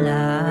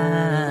babala.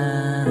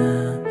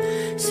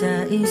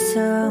 Sa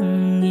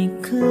isang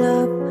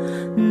iklap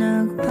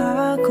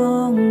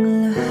nagpagong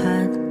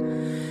lahat.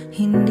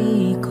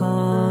 Hindi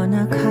ko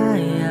na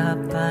kaya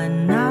pa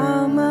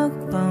na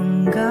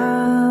magpanggap.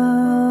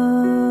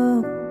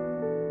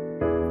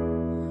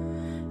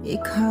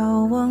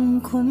 Ikaw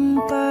ang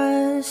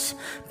kumpas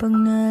pag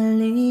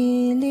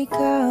naliligaw.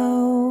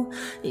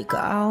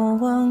 Ikaw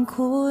ang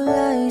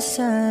kulay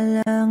sa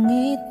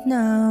langit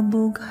na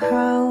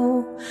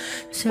bughaw,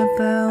 sa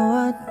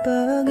bawat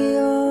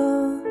bagyo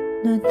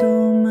na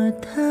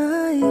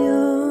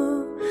dumatayo.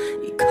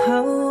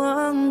 Ikaw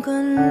ang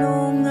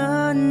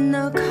kanlungan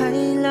na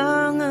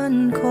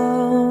kailangan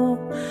ko,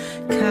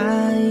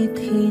 kahit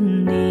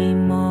hindi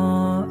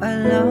mo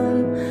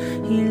alam,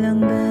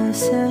 ilang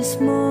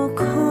beses mo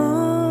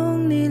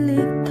kong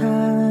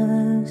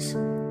niligtas.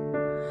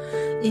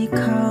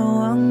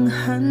 Ikaw ang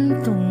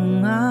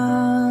hantungan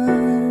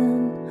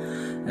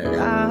at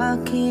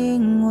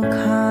aking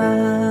wakas.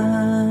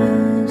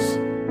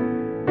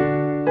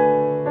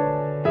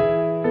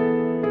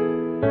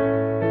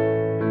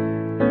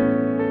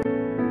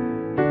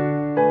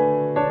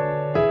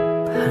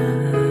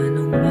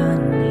 Paano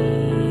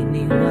maniniwala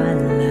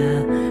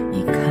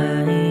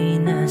ika'y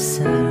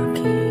nasa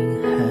aking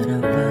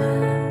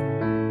harapan?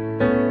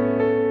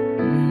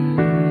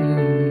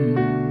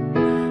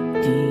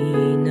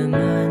 Di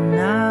naman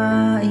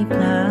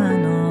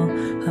naiplano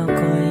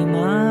ako'y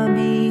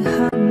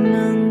mabihag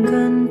ng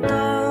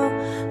ganito.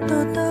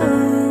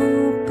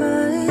 Totoo ba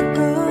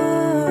ito?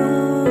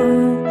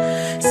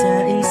 Sa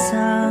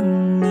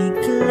isang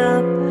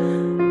iglap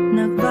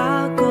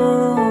nagbago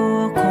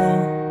ako,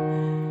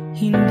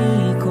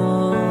 hindi ko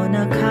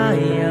na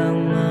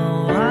kayang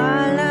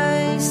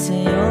mawalay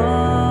sa'yo.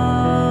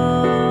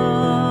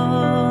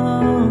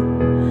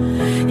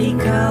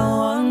 Ikaw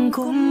ang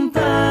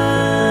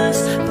kumpas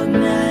pag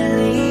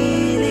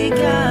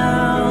naliligaw,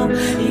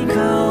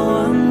 ikaw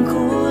ang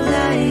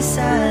kulay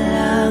sa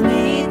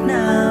langit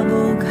na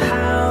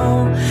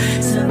bughaw,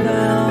 sa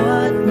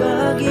bawat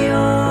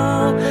bagyo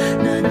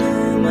na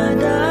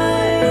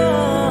dumadayo.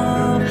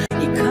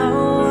 Ikaw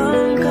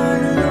ang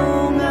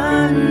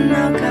kanlungan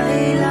na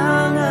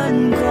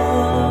kailangan ko,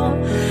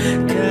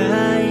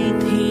 kahit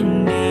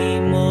hindi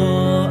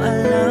mo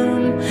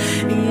alam,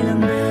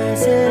 ilang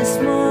beses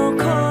mo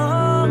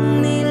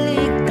kong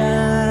niligtas.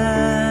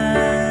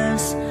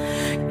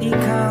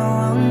 Ikaw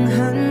ang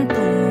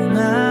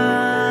hantungan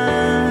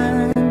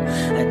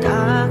at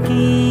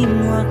aking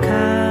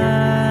wakas.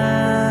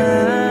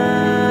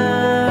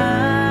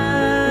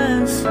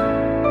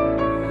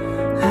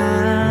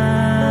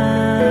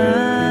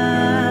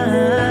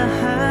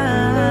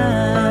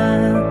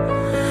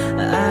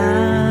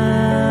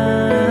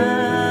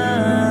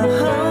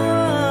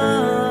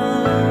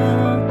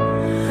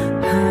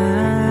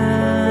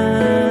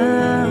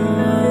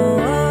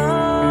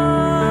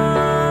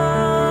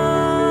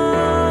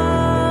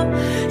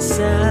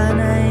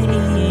 Sana'y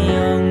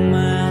iyong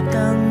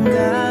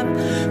matanggap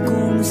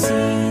kung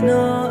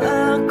sino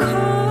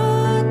ako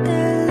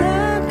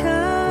talaga.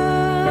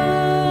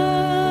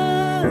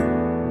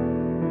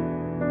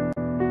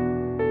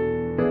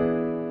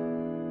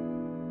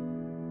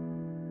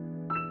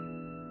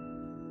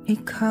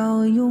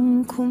 Ikaw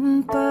yung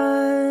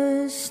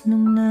kumpas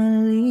nung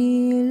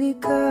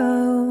naliligaw,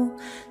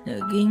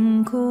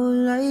 naging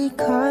kulay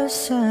ka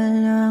sa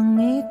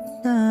langit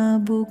na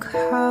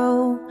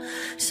bughaw,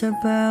 sa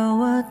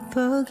bawat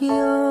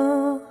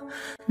bagyo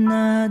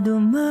na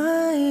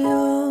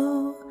dumayo.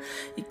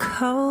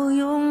 Ikaw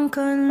yung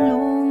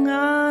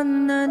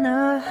kanlungan na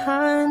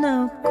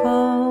nahanap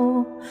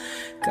ko,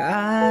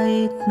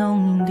 kahit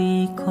nung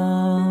di ko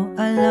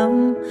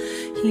alam,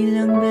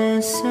 ilang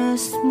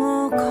beses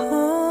mo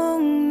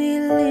kong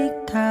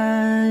niligtas.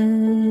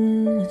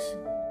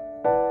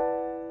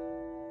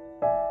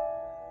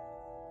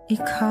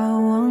 Ikaw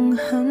ang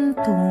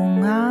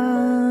hantungan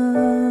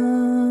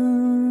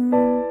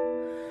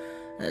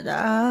at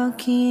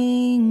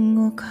aking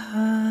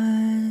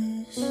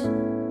wakas.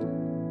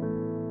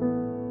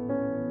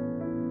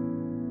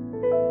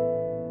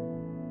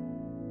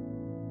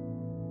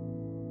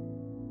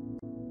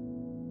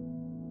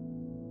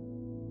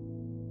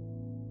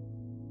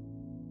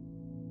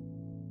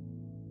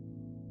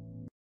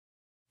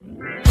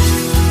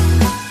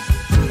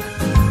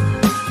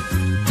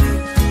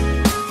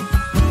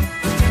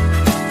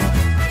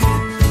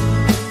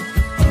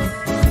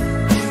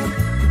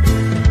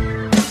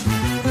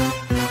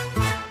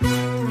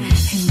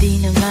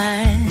 Hindi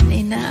naman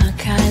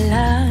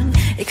inaakala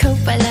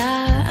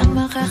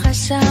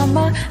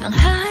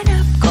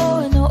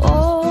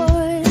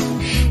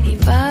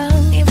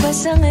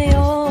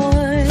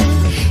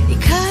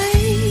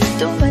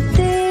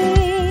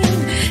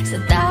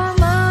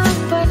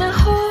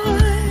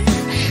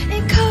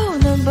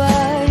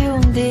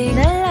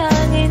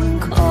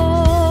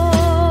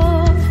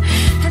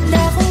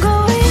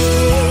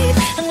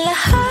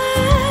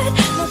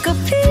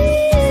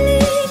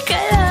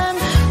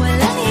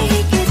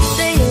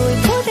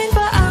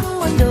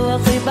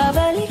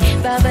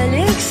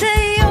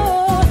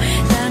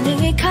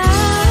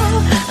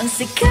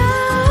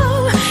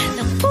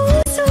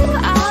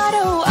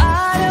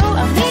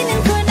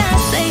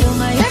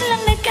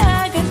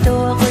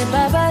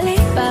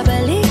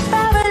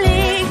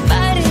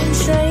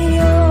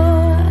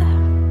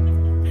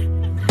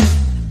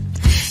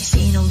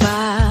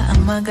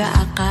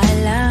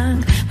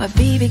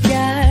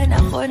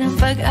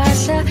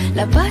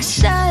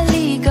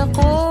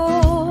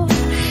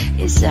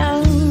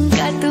siyang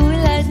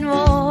katulad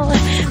mo.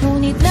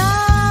 Ngunit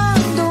nang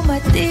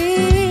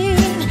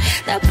dumating,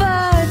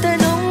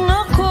 napatanong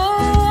ako,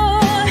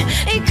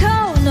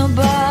 ikaw na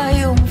ba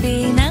yung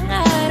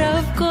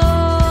pinangarap ko?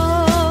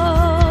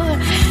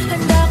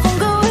 Handa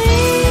kong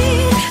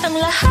gawin ang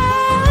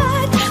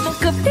lahat,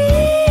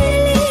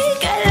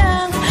 magkapili ka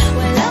lang,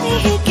 walang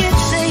ihigit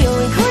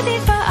sa'yo.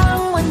 Ikutin pa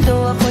ang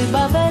mundo, ako'y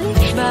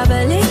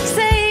babalik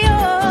sa'yo.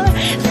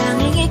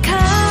 Tanging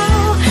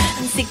ikaw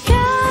ang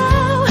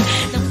sigaw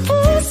ng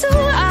puso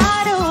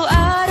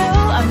araw-araw.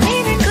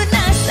 Aminin ko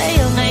na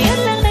sa'yo, ngayon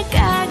lang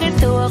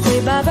nagkaganto.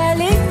 Ako'y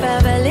babalik pa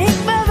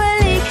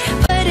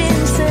rin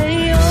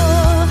sa'yo.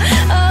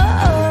 Oh, oh,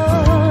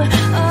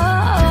 oh, oh,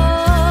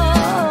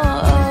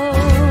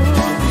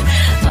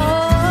 oh, oh,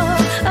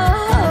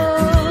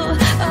 oh,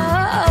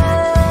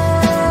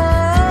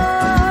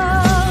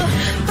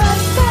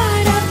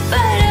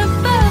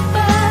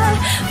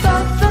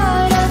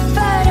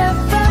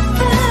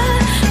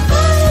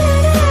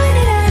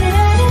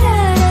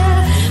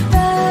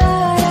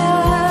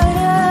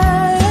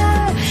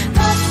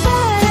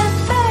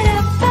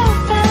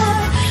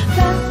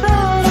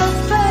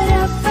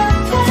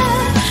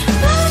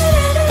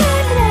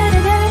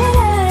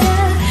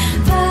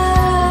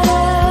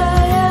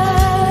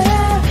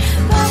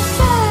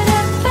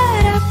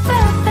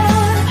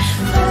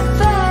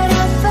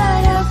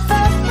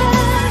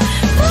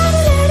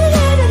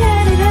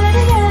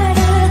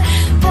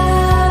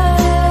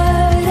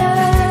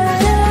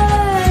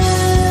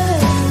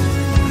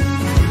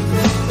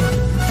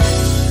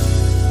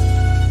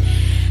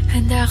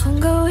 handa kong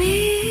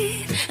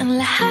gawin ang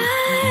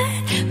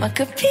lahat,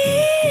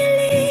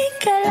 magkapili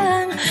ka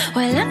lang,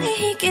 walang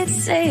ihigit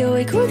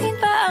sa'yo. Ikutin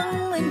pa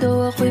ang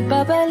mundo, ako'y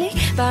babalik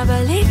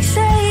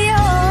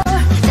sa'yo.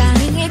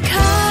 Tanging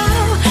ikaw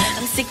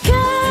ang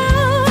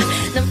sigaw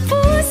ng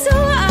puso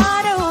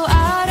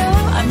araw-araw.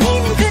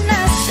 Aminin ko na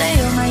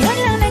sa'yo, ngayon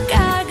lang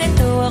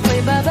nagkaganto.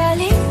 Ako'y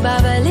babalik pa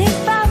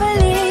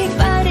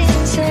rin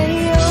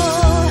sa'yo.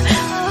 Oh,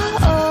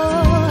 oh,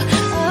 oh,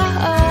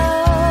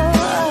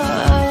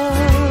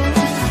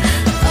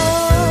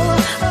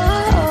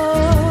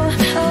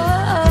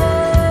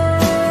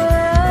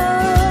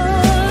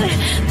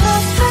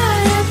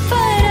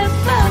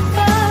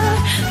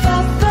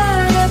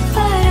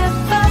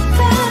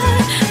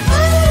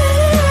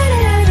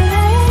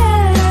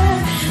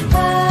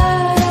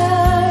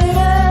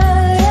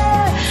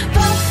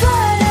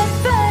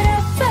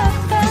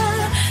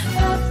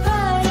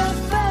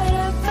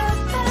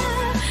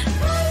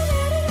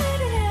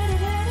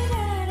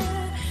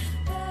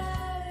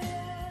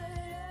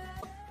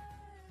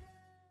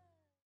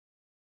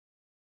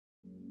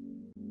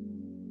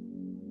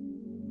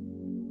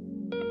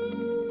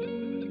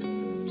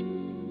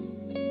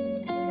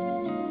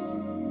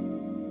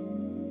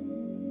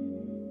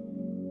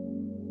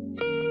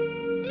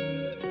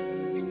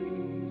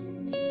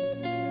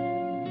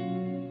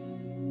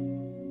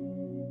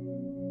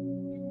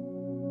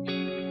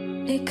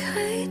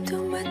 ika'y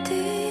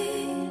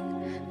dumating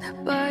na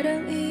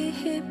parang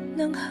ihip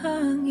ng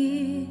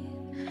hangin.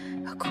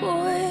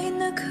 Ako'y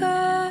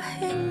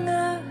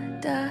naghahinga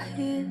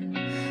dahil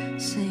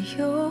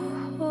sa'yo.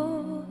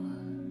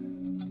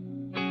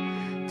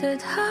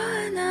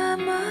 Tadhana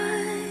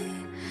may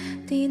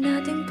di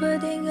natin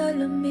pwedeng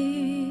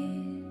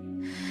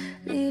alamin.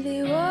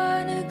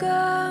 Liliwanag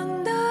ang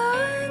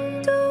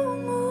daan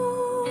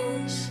tungo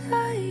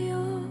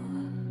sa'yo.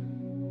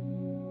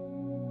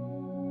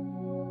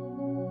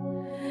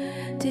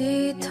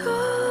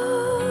 Dito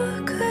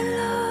ka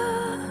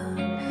lang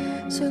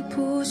sa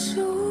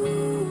puso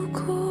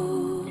ko.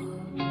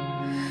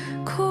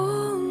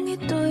 Kung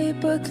ito'y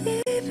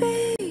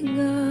pag-ibig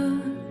nga,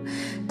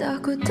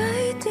 takot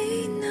ay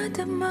di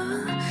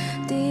nadama.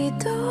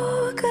 Dito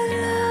ka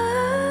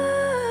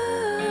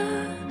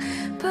lang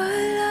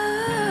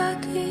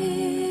palagi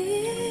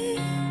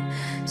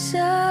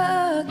sa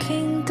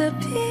aking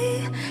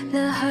tabi.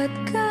 Lahat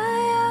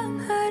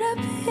kayang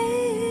harapin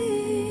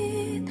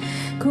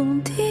kung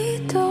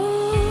dito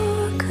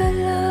ka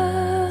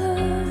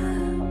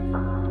lang.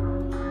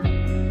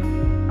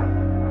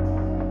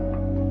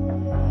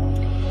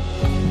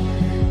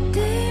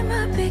 Di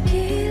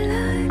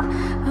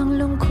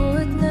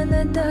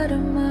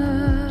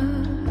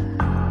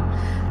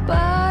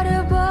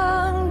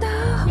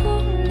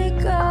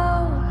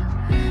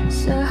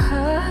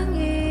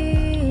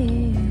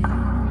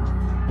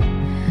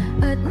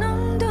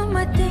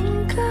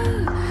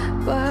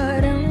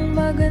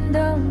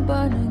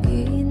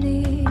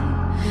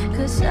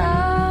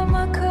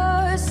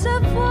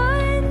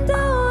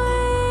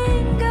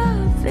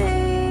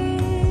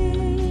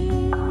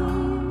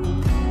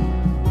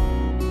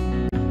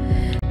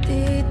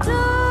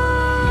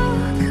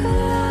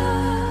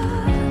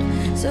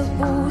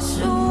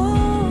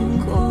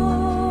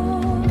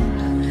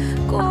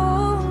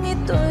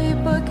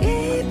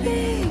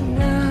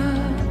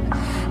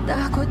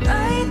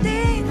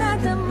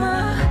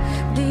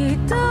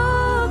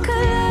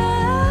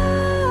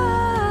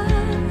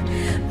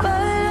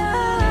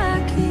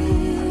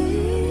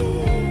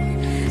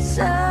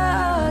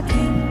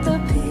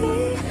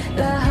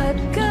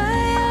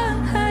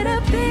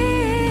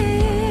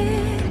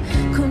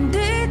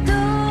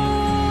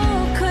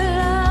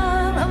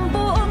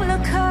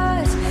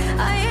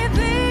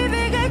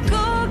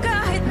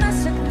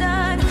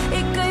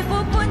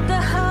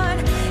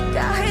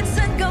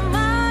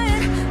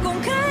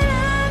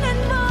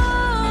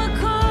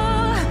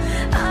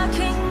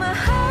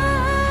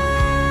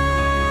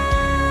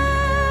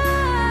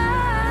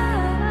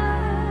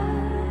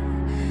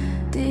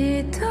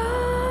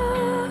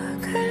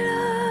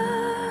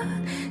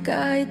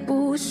kahit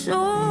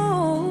puso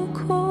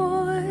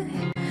ko'y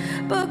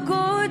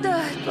pagod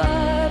at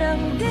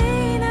parang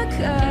di na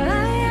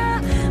kaya.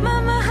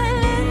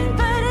 Mamahalin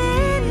pa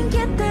rin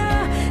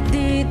kita,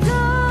 dito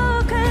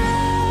ka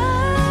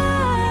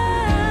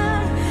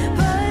lang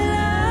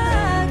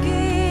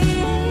palagi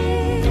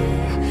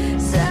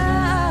sa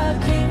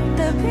aking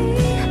tabi.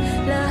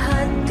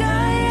 Lahat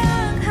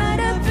kayang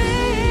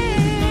harapin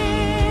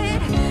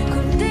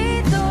kung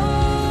dito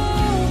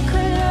ka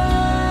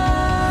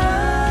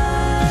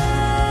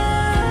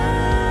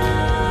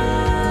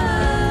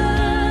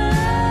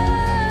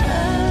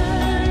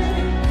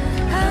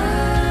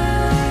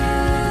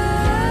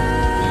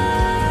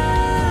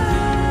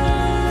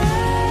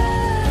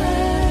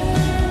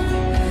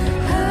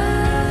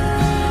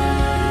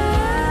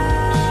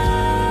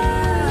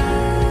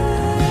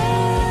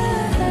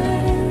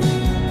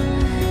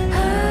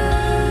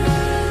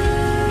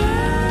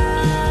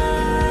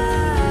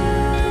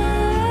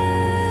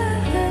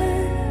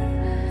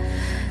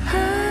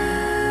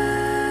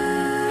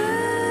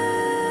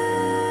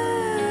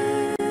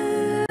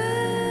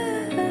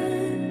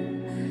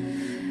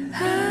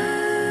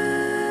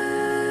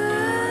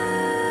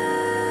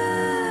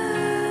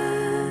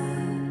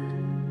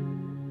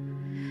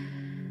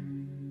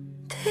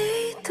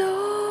dito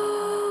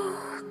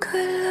ka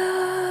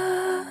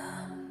lang.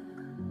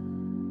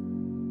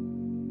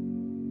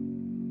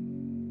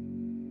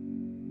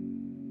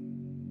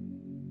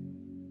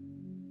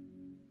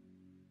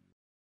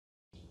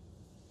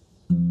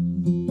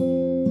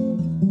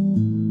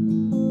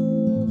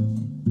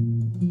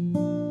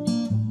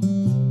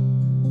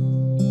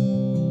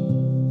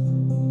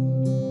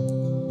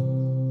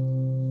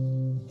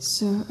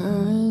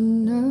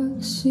 Saan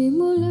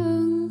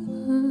nagsimulang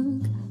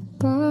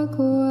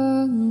magbago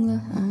ang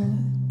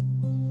lahat?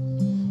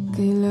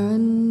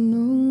 Kailan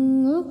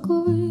nung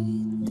ako'y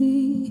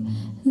di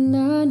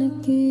na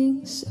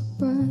naging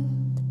sapat?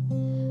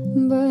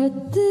 Ba't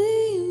di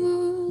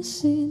mo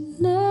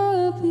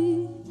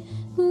sinabi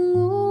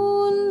nung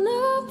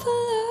una pa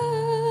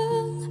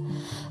lang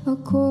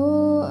ako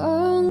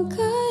ang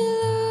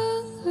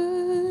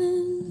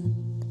kailangan,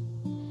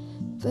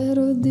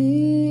 pero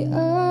di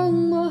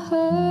ang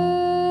mahal?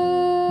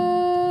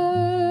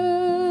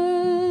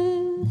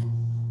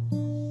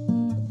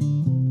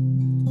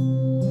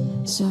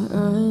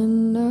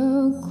 Saan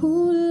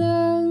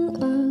nagkulang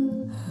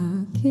ang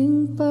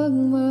aking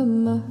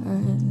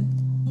pagmamahal?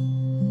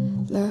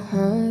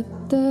 Lahat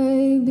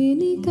ay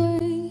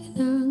binigay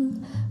ng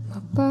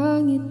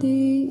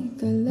mapangiti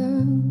ka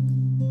lang.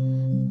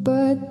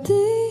 Ba't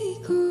di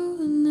ko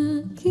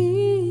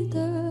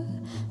nakita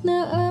na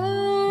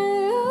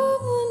ayaw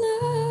mo na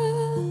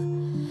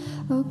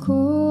ako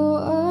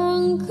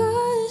ang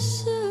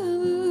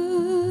kasama,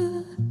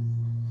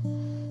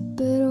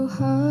 pero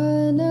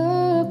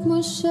hanap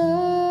mo siya?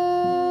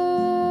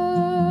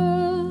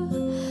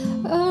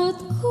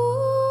 At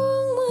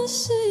kung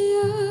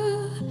masaya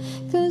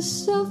ka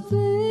sa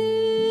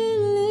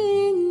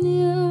piling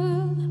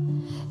niya,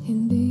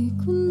 hindi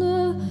ko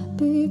na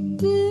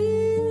pipilit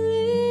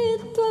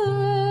pa.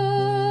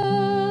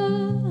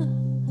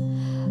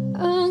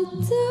 Ang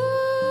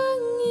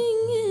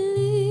tanging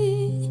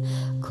hiling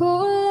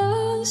ko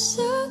lang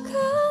sa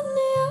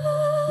kanya,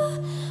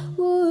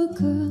 huwag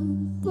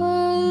kang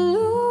paluhain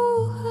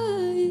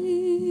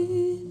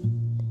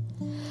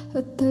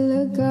at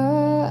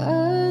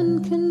talagaan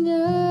ka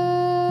niya.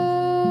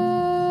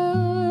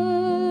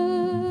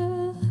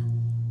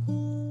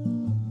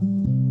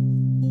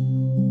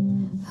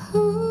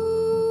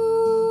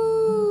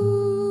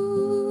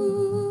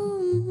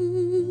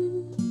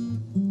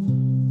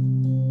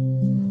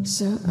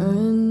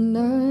 Saan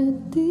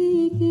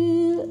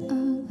natigil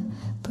ang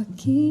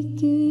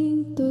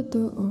pagiging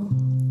totoo?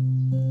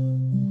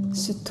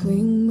 Sa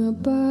tuwing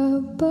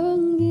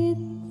mababanggit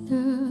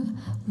na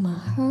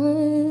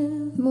mahal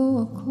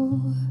mo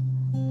ako,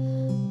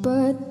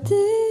 ba't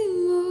di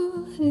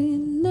mo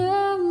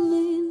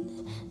inamin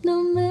na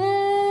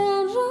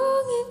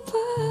merong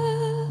iba?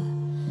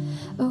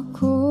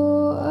 Ako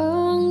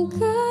ang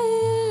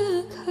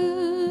kayakap,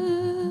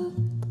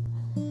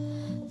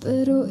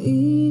 pero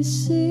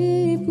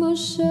isip mo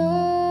siya.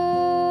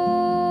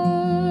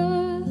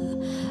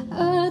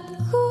 At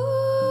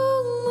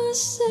kung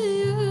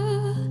masaya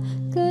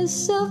ka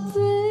sa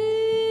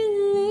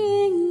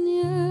piling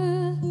niya,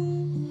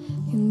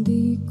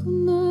 hindi ko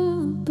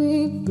na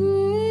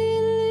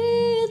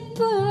pipilit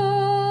pa.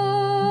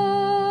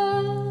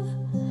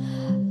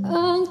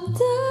 Ang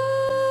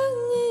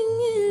tanging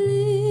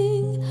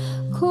hiling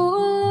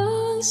ko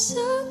lang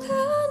sa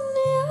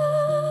kanya,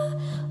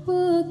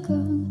 huwag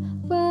kang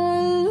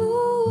paluhain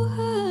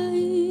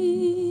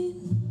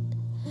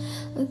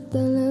at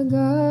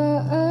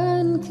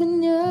talagaan ka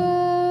niya.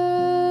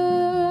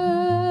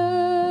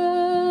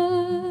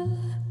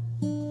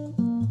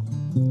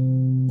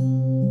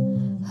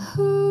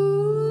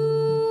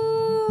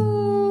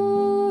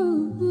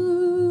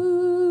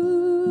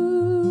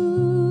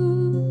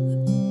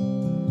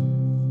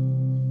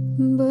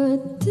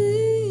 Ba't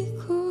di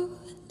ko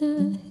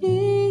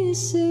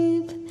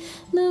naisip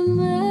na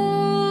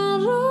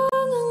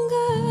merong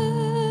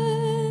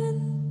hanggan.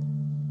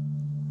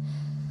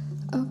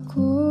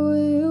 Ako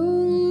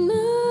yung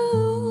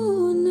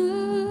nauna,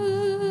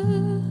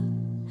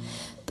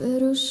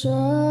 pero siya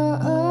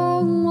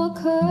ang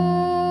wakas.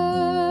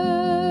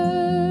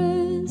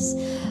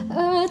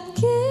 At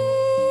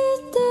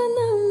kita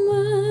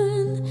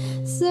naman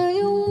sa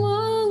iyong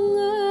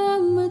mga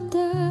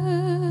mata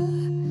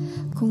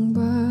kung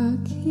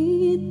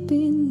bakit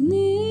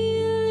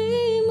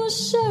pinili mo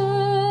siya.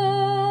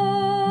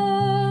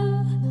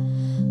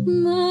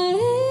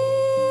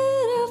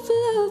 Mahirap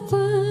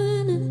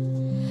labanan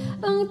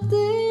ang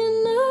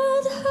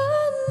tinadhana.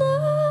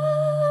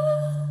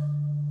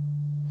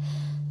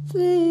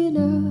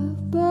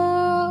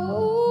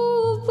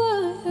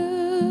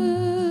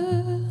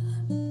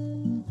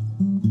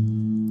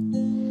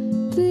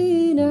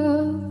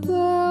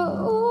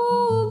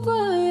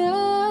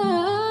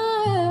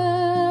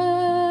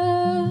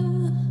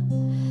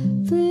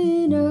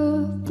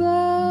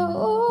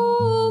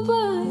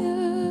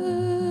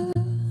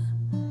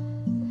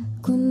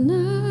 Ko na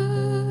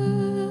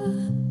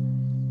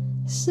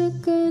sa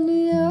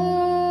kanya.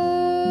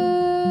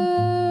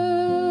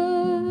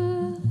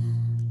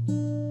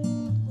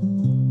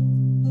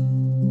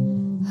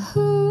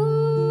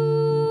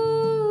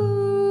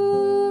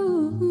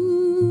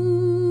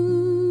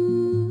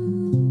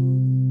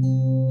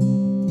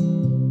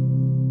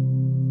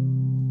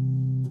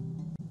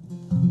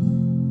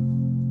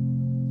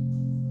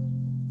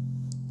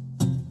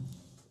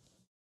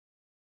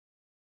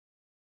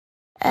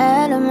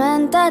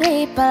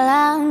 Elementary pa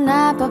lang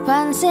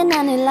napapansin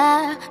na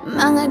nila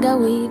mga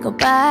gawi ko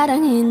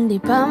parang hindi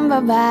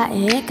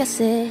pambabae.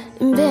 Kasi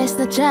imbes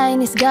na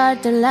Chinese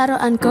garter,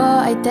 laruan ko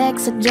ay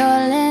Tex at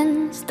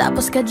Jolens.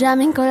 Tapos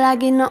ka-jamming ko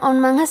lagi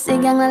noon mga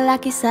sigang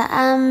lalaki sa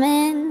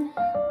amin.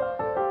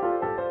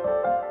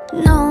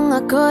 Nung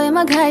ako'y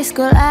mag-high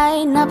school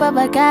ay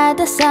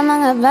napabarkada sa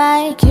mga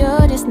bike.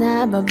 Curious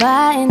na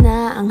babae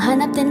na ang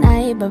hanap din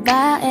ay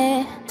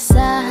babae.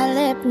 Sa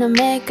halip na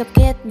makeup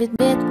kit,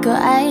 bit-bit ko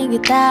ay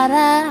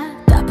gitara.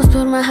 Tapos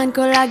pormahan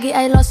ko lagi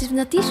ay low sleeve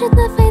na t-shirt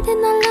na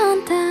faded na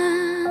lonta.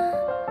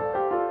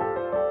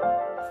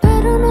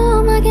 Pero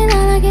nung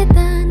makilala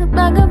kita,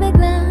 nagbago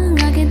biglang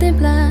aking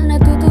timpla.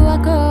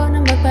 Natutuwa ko na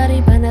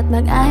magpariban at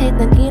mag-ahit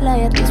ng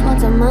kilay at least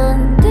once a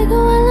month. Di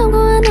ko alam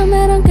kung ano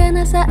meron ka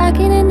na sa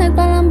akin ay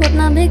nagpalambot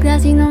na bigla.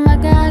 Sino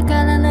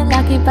mag-aakala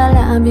lalaki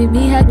pala ang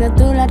bibihag na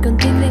tulad kong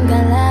tigring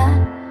gala.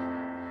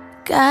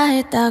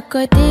 Kahit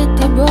ako'y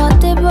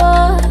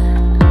titibok-tibok,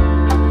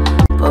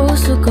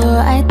 puso ko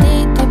ay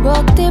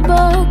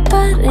titibok-tibok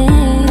pa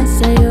rin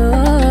sa'yo.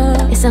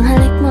 Isang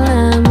halik mo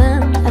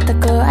lamang at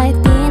ako ay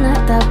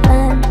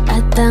tinatapan.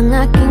 At ang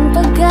aking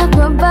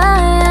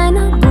pagkababay ay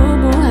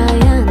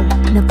nabubuhayan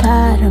na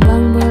para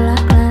bang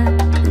bulaklak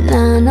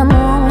na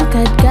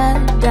namumukadkad.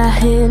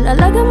 Dahil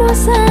alaga mo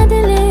sa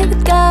dilig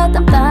at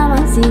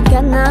katamtamang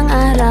sikat ng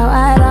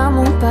araw-araw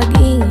mong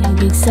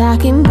pag-ibig sa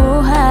aking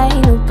buhay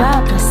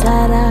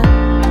nagpapasarap.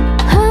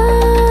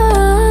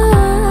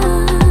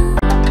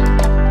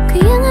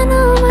 Kaya nga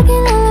nung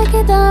makilala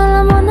kita,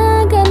 alam mo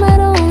na agad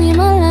marunong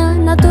himala.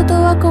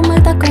 Natutuwa kong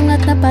magtakong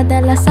at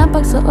napadala sa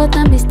pagsuot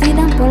ng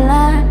bestidang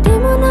pula. Di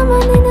mo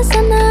naman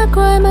inasan na ako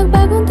ay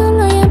magbagong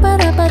tuluyan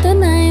para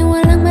patunay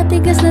walang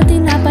matigas na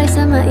tinapay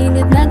sa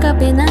mainit na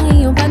kape ng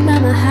iyong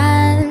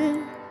pagmamahal.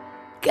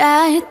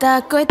 Kahit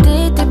ako'y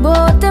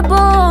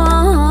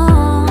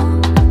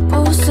titibok-tibok,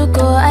 puso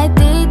ko ay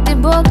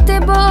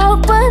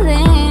titibok-tibok pa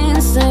rin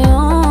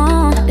sa'yo.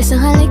 Isang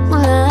halik mo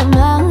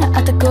lamang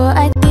at ako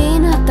ay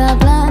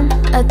tinatablan.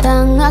 At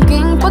ang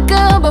aking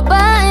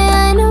pagkababay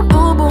ay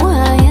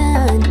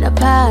nabubuhayan na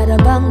para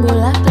bang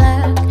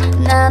bulaklak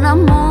na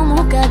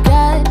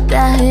namumukagad.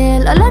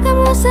 Dahil alaga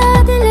mo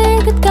sa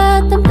dilig at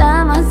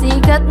katamtamang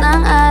sikat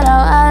ng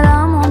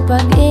araw-araw mong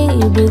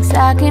pag-ibig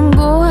sa aking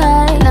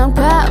buhay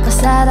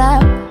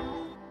nagpapasarap.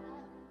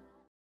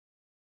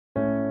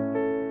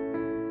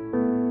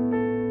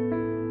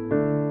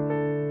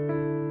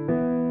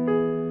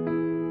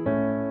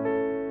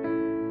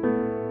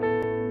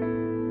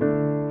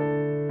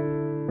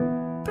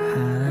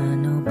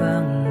 Paano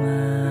bang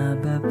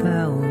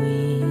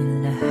mababawi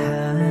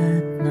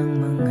lahat ng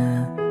mga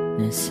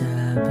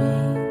nasabi?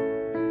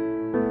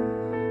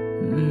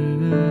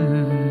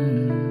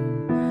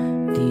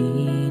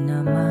 Di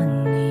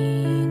naman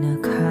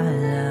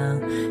inakalang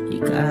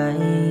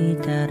ika'y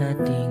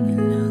darating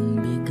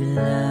lang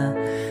bigla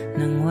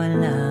nang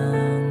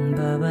walang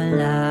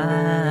babala.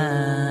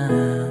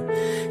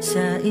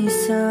 Sa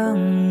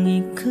isang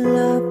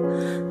iklap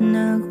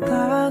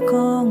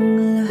nagpagong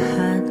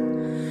lahat.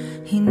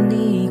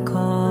 Hindi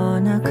ko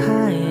na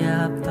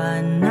kaya pa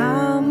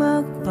na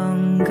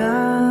magpanggap.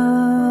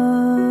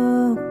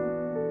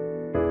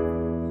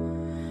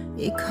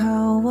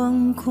 Ikaw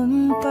ang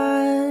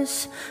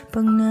kumpas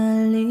pag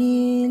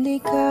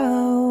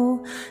naliligaw.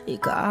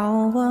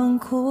 Ikaw ang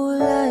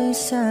kulay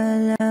sa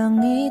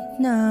langit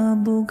na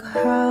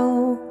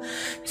bughaw.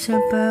 Sa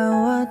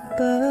bawat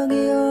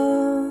bagyo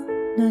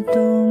na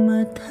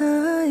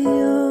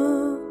dumatayo,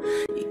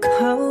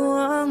 ikaw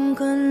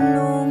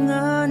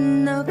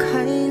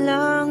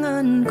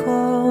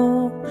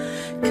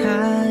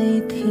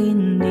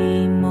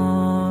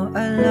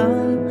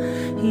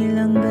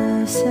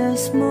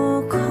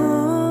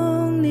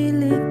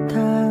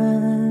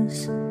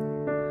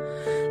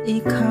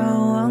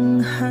ikaw ang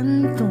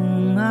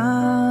hantungan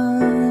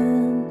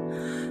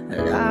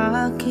at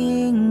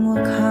aking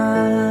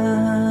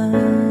wakas.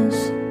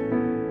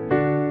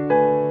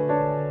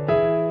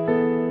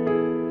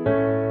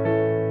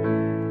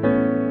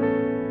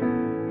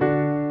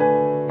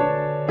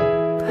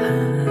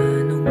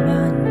 Paano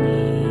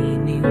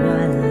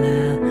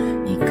maniniwala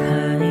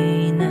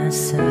ika'y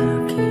nasa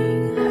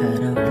aking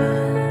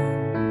harapan?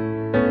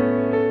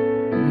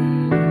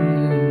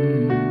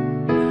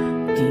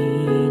 Di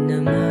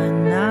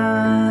naman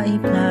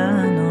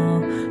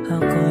naiplano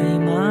ako'y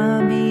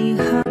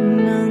mabihag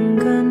ng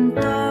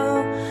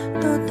ganito.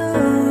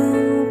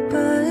 Totoo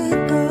ba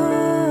ito?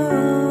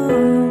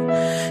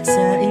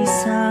 Sa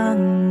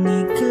isang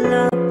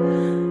iglap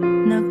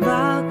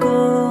nagbago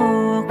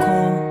ako,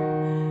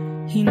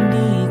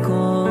 hindi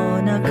ko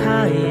na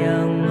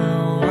kayang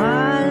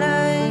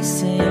mawalay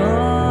sa'yo.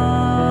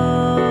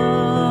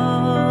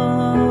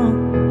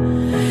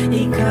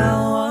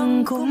 Ikaw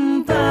ang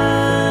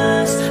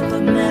kumpas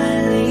pag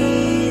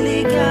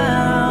naliligaw,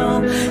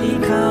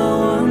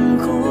 ikaw ang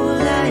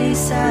kulay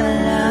sa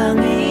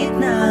langit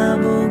na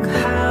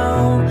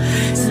bughaw.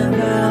 Sa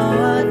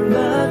bawat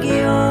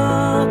bagyo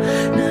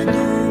na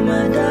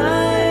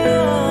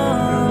dumadayo,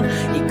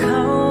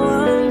 ikaw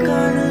ang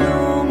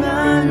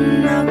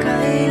kanlungan na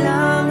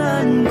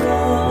kailangan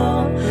ko.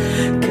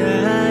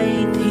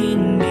 Kahit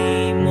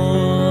hindi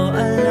mo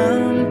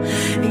alam,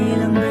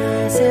 ilang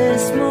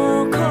beses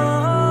mo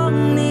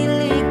kong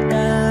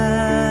niligtas.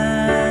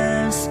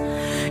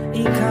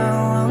 Ikaw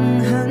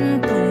ang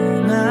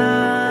hantungan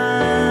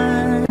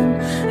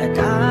at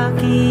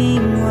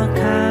aking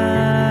wakas.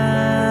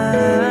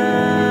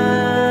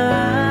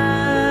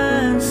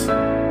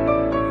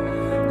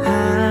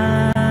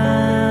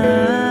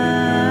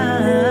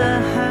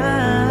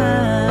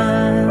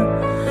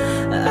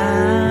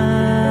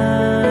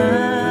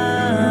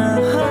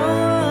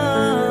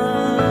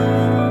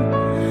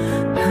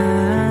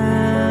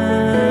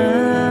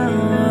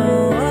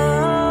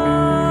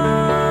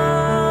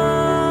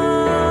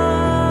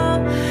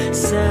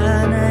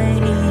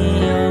 Sana'y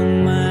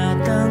iyong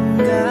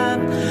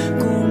matanggap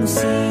kung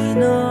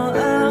sino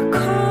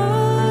ako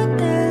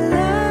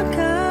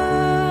talaga.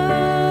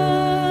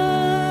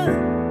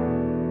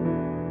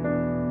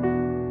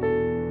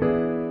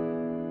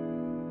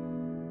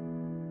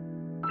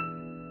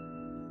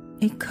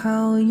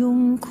 Ikaw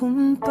yung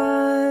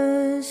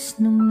kumpas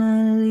nung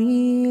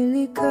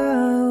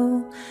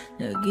naliligaw,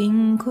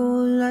 naging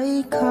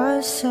kulay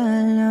ka sa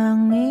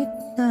langit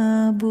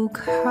na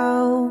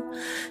bughaw.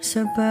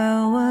 Sa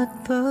bawat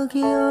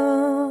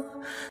bagyo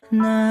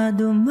na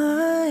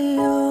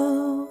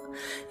dumayo,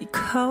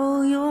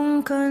 ikaw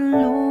yung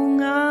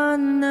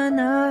kanlungan na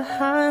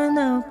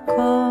nahanap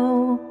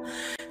ko.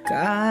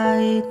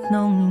 Kahit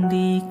nung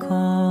di ko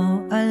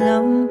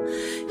alam,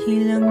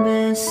 ilang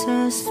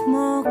beses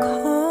mo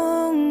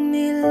kong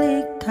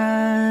niligtas.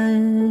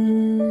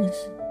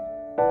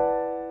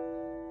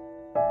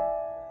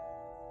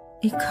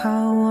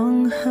 Ikaw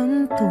ang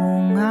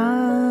hantungan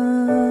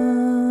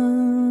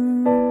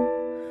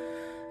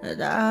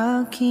at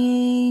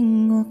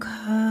aking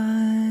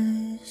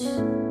wakas.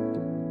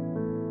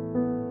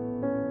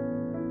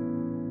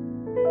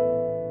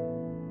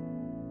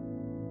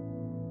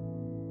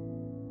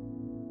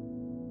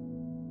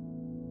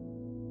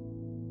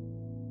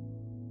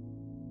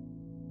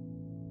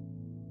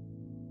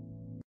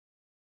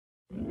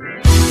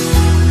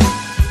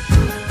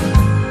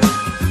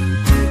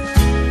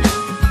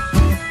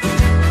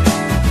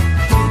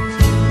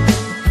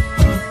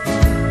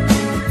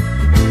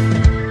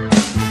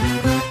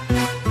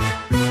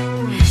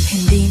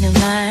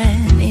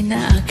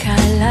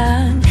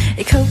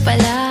 Ikaw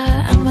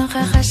pala ang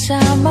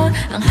makakasama,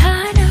 ang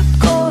hanap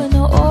ko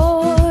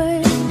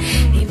noon.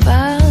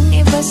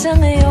 Ibang-iba sa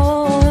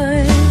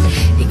ngayon,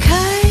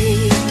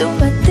 ika'y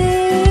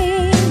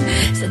dumating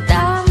sa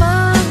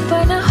tamang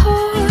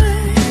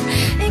panahon.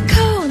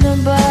 Ikaw na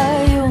ba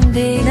yung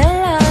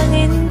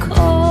dinalangin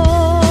ko?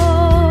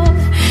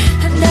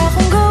 Handa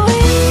kong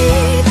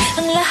gawin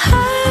ang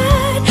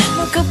lahat,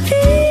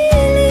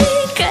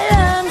 magkapili ka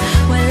lang.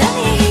 Walang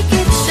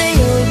hihigit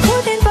sa'yo,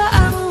 ikutin pa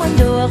ang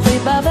mundo. Ako'y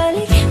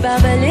babalik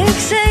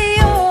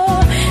sa'yo.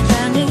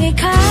 Tanging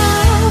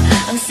ikaw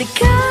ang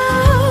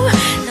sigaw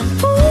ng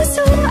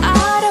puso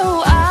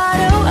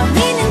araw-araw.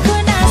 Aminin ko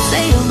na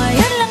sa'yo,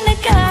 ngayon lang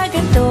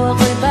nagkaganto.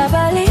 Ako'y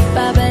babalik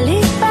pa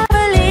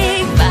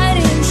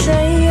rin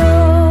sa'yo.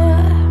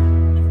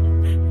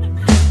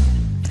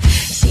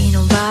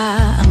 Sino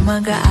ba ang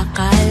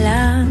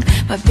mag-aakalang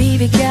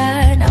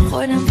mabibigyan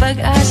ako ng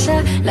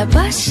pag-asa?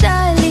 Labas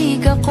sa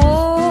liga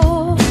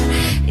ko,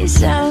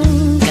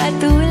 isang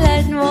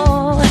katulad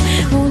mo.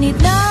 Ngunit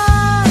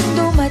nang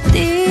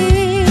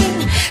dumating,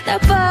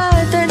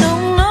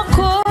 napatanong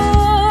ako,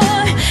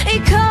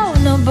 ikaw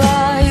na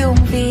ba yung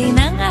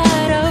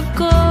pinangarap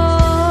ko?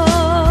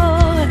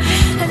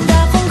 Handa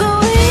kong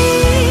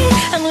gawin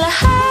ang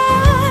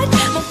lahat,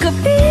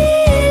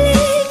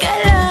 magkapili ka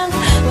lang.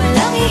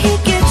 Walang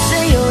hihigit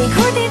sa'yo,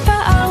 ikutin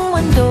pa ang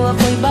mundo.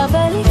 Ako'y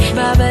babalik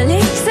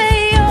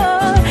sa'yo.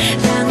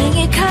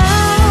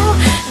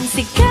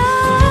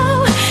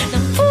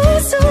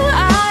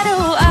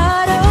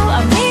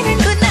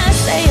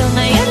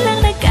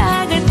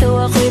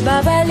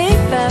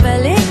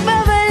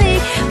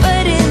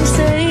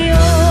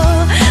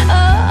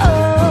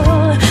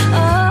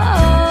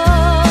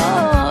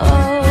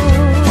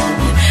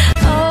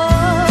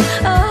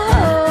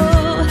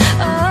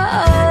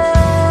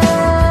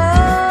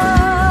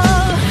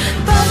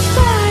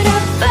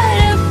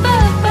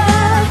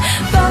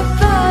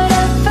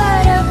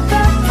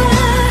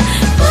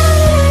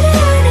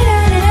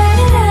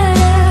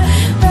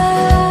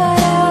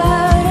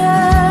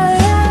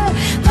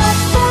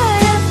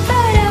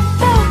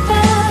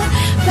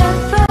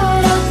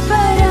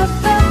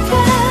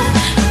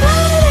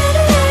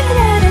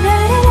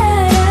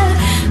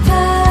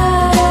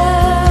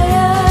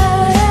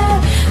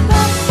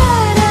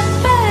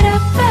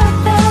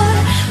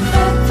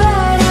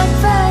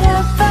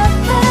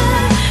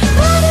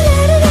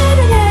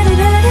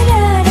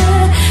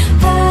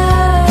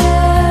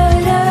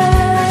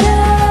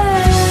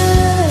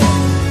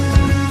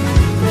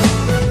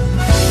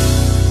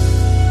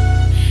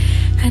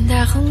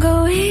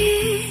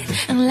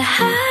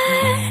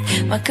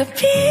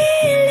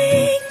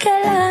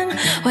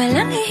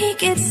 walang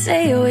hihigit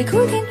sa'yo.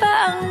 Ikutin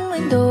pa ang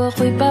mundo,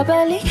 ako'y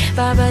babalik,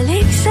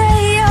 babalik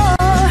sa'yo.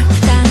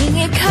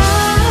 Tanging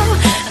ikaw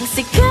ang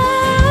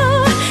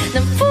sigaw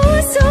ng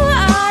puso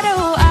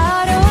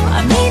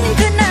araw-araw. Aminin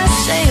ko na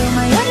sa'yo,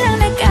 ngayon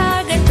lang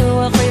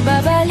nagkaganto. Ako'y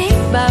babalik,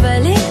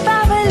 babalik,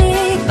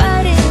 babalik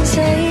pa rin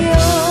sa'yo.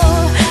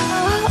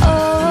 Oh,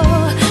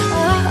 oh, oh,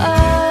 oh,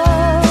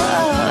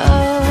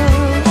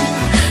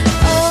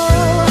 oh,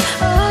 oh,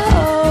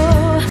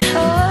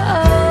 oh, oh.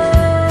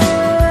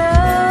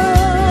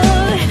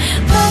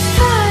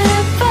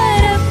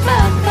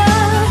 Pa-pa-ra-pa-ra-pa-pa,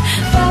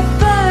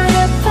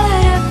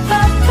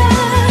 pa-pa-ra-pa-ra-pa-pa,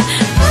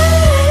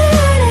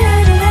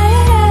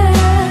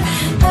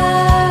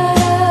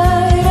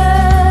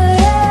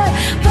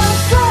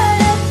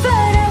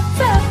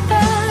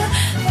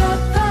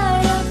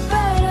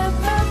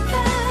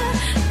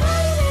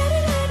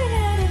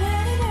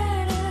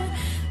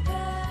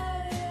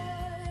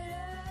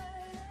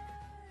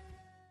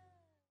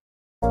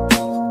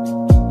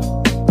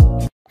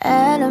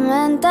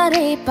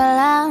 Elementary pa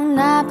lang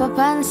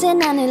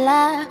napapansin na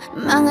nila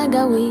mga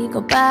gawi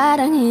ko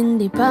parang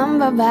hindi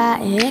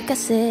pambabae.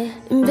 Kasi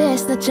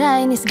imbes na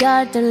Chinese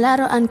garter,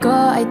 laruan ko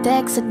ay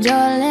Tex at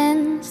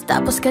Jolens.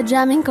 Tapos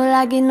ka-jamming ko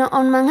lagi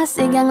noon mga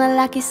sigang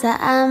lalaki sa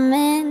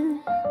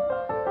amin.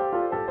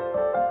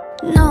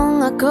 Nung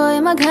ako'y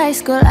mag-high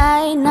school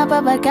ay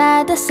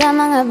napabarkada sa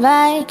mga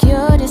bike.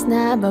 Curious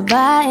na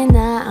babae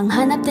na ang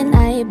hanap din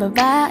ay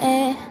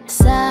babae.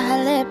 Sa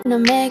halip na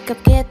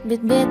makeup kit,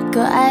 bit-bit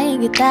ko ay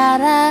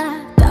gitara.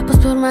 Tapos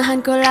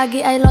pormahan ko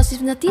lagi ay low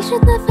sleeve na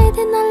t-shirt na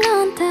faded na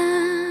lonta.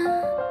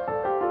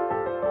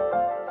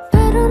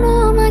 Pero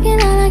nung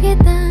makilala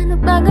kita,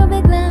 nagbago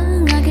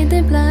biglang aking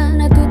timpla.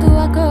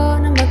 Natutuwa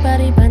ko na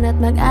magpariban at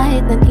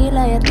mag-ahit ng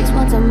kilay at least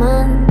once a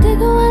month. Di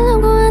ko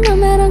alam kung ano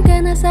meron ka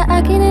na sa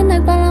akin ay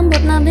nagpalambot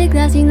na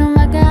bigla. Sino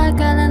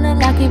mag-aakala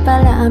lalaki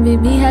pala ang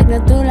bibihag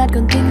na tulad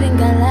kong tigring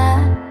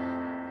gala.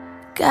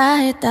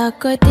 Kahit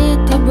ako'y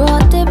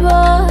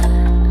titibok-tibok,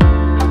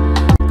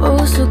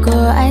 puso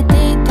ko ay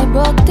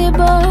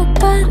titibok-tibok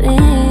pa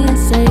rin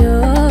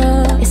sa'yo.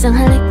 Isang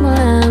halik mo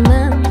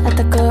lamang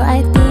at ako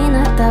ay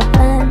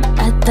tinatapan.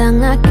 At ang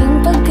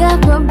aking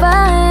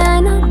pagkababay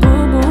ay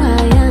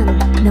nabubuhayan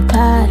na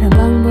para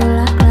bang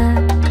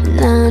bulaklak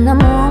na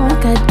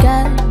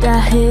namumukadkad.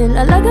 Dahil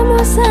alaga mo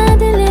sa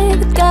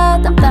dilig at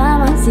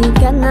katamtamang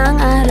sikat ng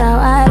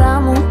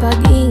araw-araw mong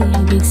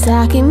pag-ibig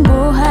sa aking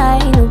buhay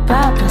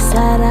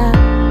nagpapasarap.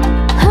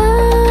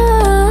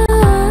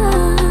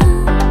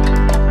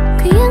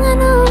 Kaya nga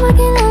nung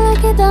makilala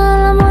kita,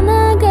 alam mo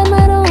na agad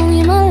marunong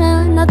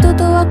himala.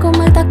 Natutuwa ko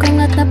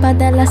magtakong at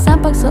napadala sa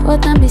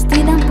pagsuot ng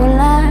bestidang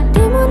pula.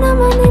 Di mo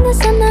naman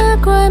inasan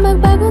na ako ay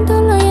magbagong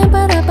tuluyan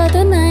para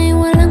patunay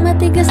walang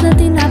matigas na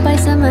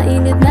tinapay sa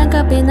mainit na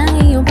kape ng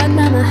iyong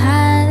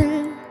pagmamahal.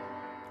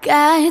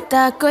 Kahit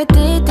ako'y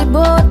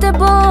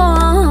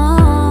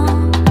titibok-tibok,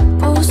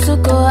 puso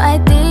ko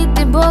ay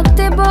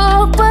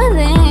titibok-tibok pa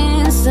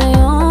rin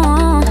sa'yo.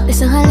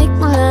 Isang halik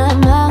mo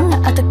lamang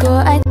at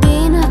ako ay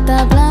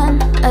tinatablan.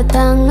 At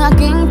ang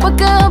aking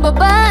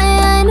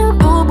pagkababay ay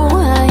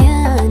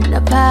nabubuhayan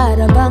na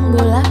para bang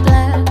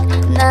bulaklak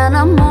na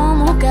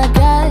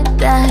namumukagad.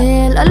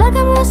 Dahil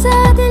alaga mo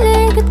sa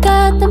dilig at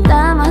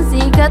katamtamang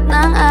sikat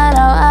ng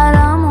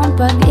araw-araw mong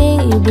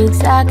pag-ibig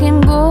sa aking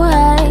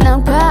buhay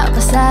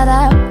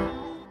nagpapasarap.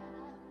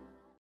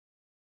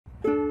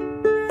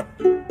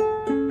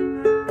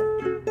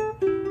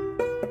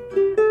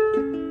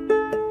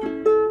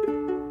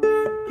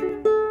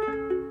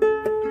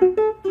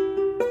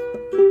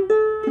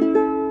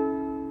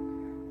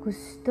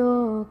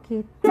 Gusto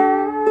kita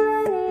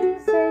rin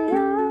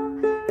sa'yo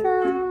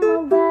nang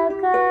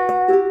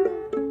mabagal.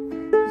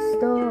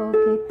 Gusto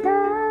kita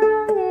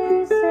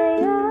rin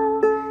sa'yo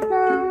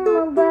nang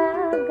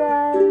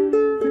mabagal.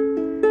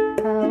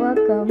 Hawak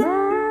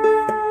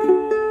kamay,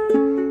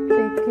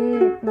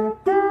 pikit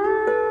mata,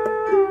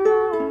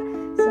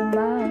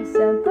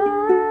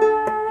 sabay-sabay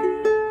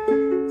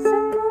sa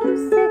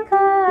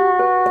musika.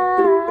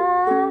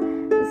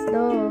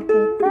 Gusto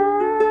kita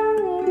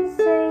rin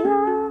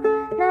sa'yo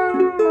nang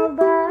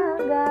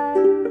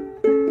mabagal.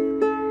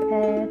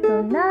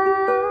 Eto na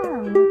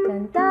ang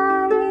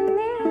kantang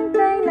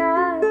hinintay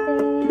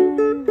natin.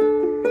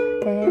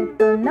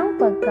 Eto ng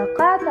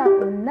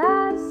pagkakataon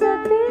na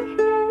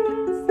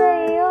sabihin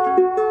sa'yo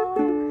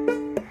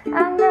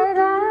ang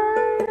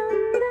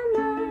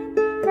nararamdaman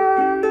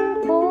ng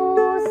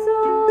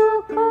puso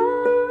ko.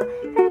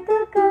 Kay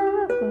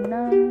tagal ko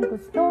nang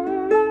gustong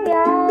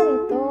mangyari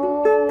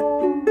to.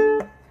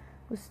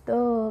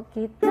 Gusto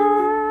kita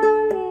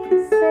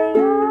rin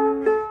sa'yo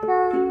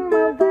nang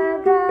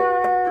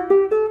mabagal.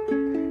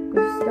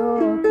 Gusto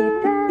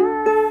kita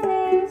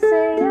rin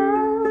sa'yo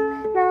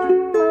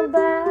nang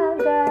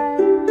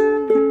mabagal.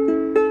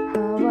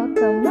 Hawak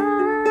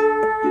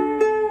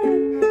kamay,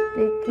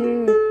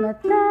 pikit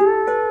mata,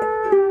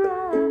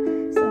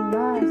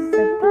 sumasabay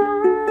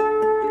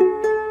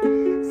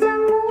sa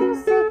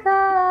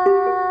musika.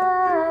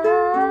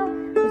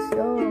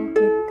 Gusto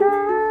kita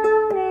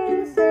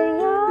rin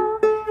sa'yo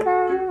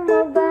nang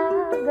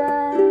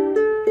mabagal.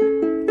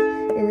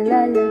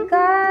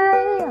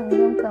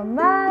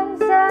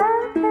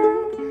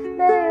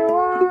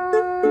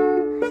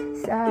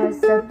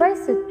 Sumasabay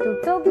sa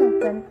tugtog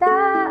ng kanta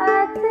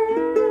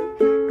ating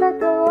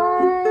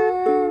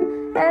katawan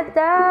at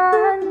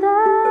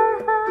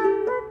dahan-dahan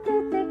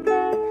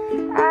matitikit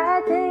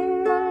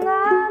ating mga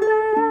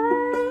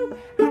balay.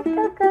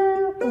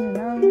 Matagal ko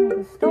nang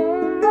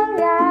gustong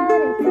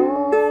mangyari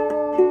to.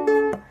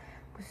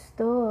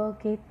 Gusto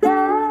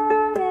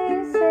kitang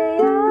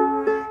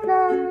isayaw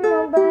ng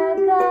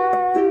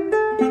mabagal.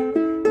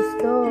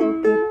 Gusto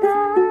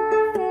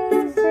kitang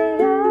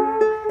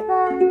isayaw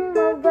ng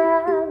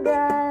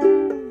mabagal.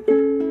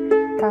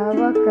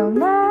 Hawak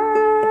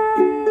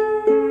kamay,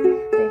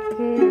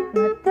 pikit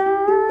mata,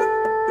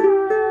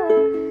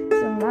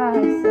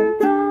 sumasabay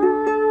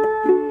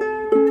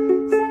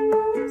sa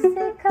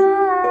musika.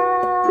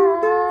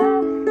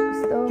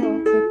 Gusto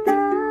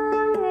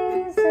kitang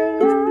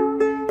isayaw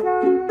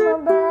ng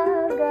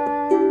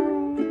mabagal.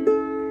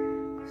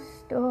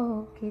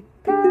 Gusto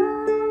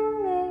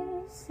kitang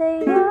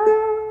isayaw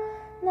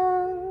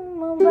ng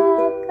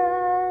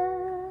mabagal.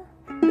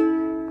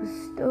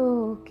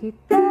 Gusto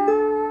kitang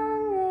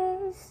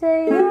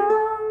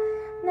isayaw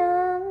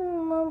ng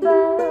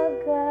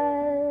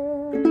mabagal.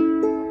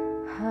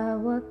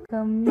 Hawak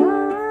kamay,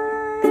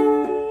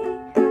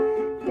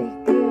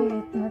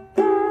 pikit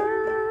mata,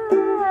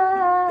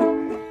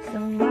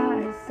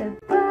 sumasabay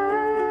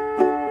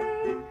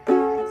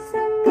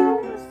sa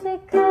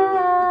musika.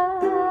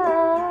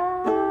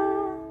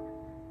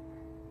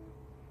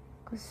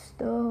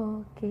 Gusto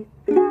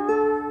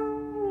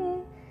kitang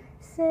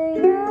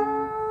isayaw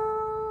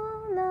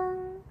ng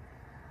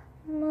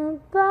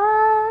mabagal.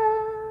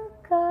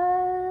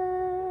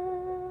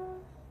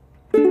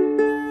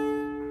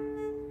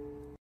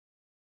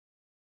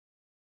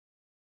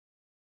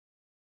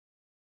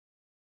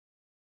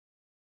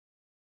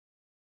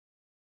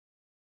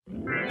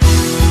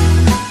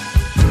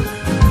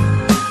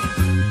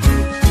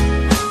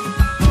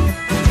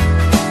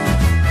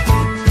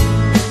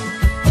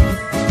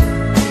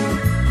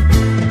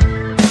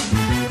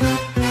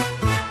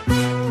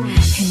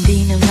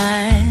 Hindi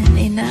naman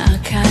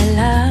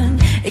inaakalang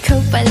ikaw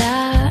pala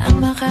ang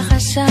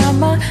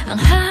makakasama.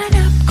 Ang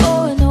hanap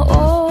ko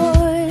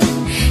noon,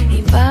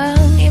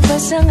 ibang-iba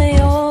sa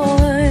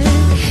ngayon.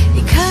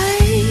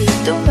 Ika'y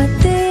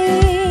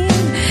dumating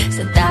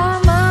sa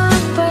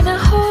tamang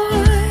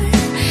panahon.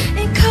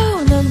 Ikaw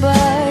na ba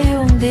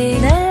yung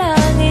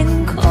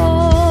dinalangin ko?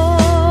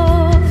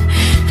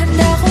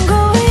 Handa kong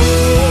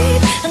gawin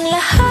ang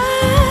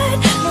lahat,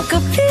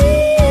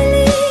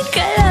 magkapiling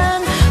ka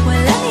lang.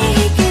 Walang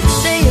ihigit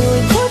sa'yo,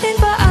 ikutin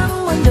pa ang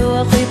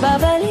mundo. Ako'y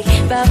babalik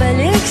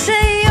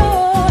sa'yo.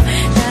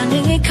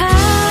 Tanging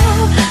ikaw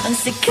ang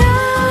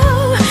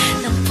sigaw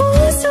ng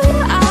puso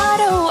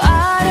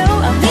araw-araw.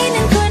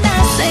 Aminin ko na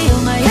sa'yo,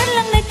 ngayon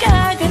lang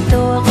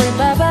nagkaganto. Ako'y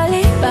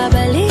babalik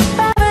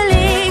pa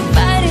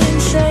rin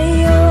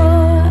sa'yo.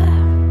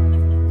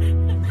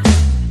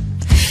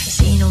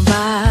 Sino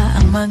ba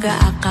ang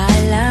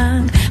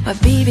mag-aakalang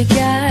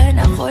mabibigyan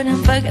ako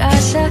ng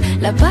pag-asa?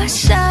 Labas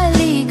sa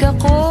liga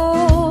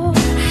ko,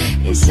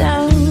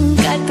 isang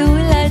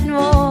katulad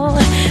mo.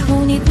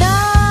 Ngunit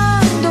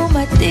nang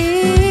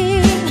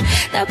dumating,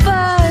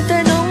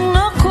 napatanong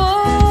ako,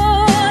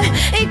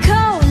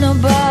 ikaw na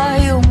ba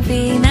yung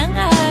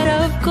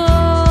pinangarap ko?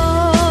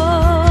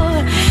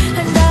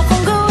 Handa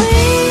kong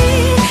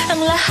gawin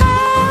ang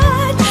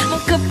lahat,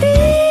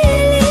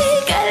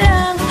 magkapiling ka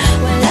lang.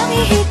 Walang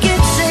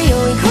ihigit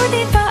sa'yo,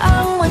 ikutin pa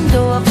ang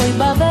mundo. Ako'y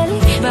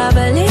babalik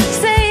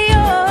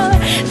sa'yo.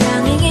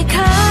 Tanging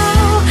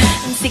ikaw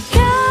ang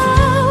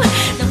sigaw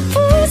ng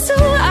puso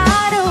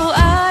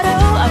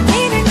araw-araw.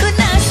 Aminin ko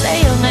na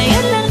sa'yo,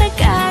 ngayon lang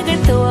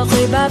nagkaganto.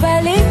 Ako'y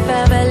babalik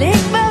pa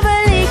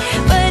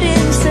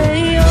rin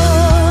sa'yo.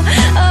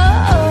 Oh,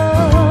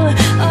 oh,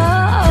 oh, oh,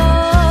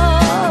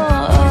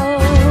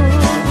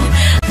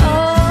 oh,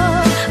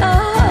 oh, oh,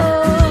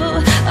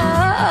 oh.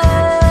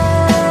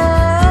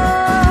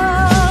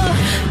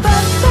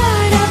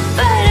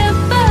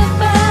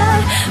 Pa-pa-ra-pa-ra-pa-pa,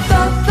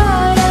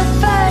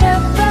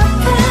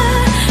 pa-pa-ra-pa-ra-pa-pa,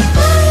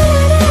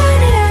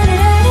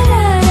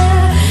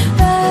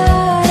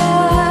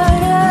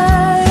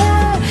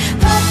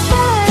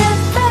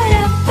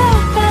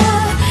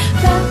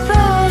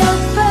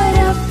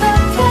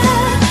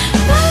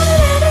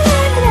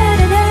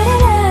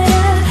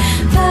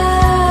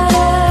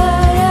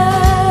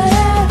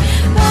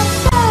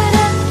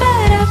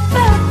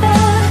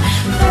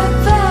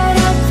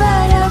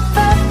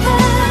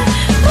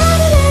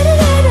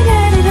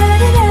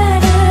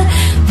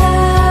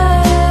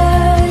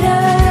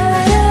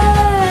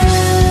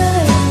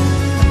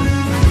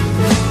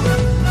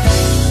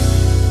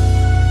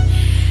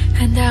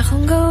 handa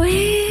kong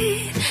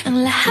gawin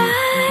ang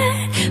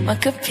lahat,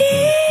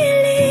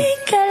 magkapiling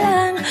ka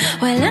lang.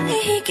 Walang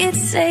ihigit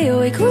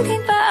sa'yo,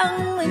 ikutin pa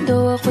ang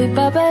mundo. Ako'y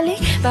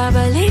babalik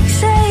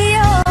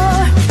sa'yo.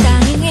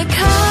 Tanging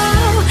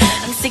ikaw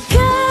ang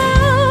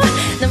sigaw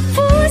ng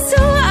puso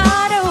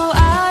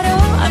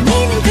araw-araw.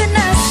 Aminin ko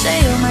na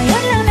sa'yo,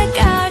 ngayon lang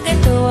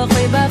nagkaganto.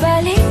 Ako'y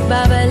babalik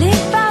pa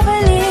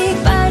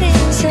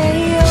rin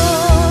sa'yo.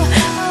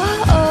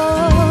 Oh,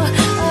 oh,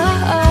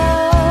 oh, oh.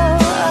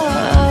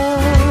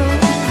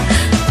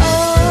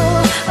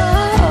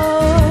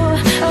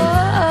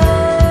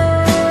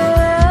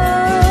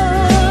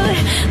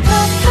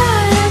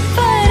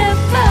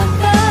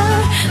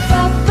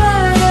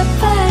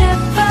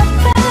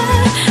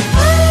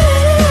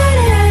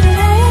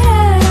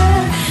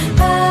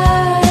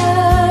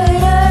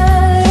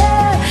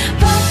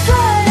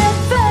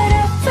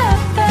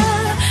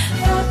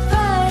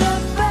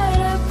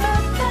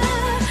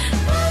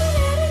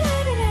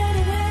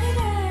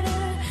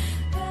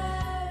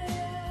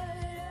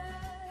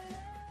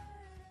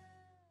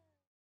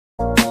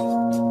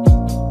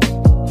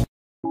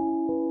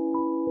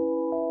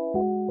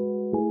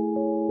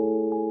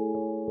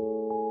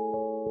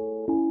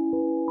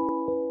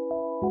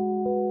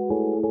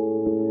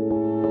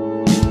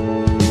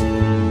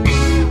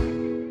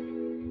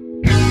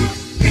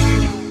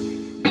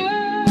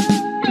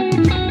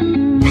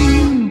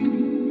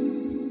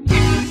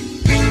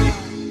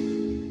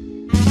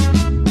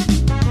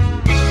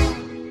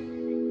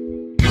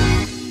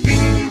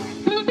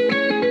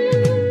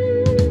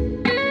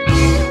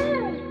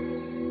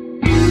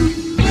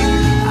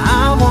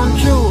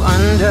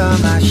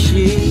 my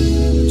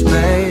sheets,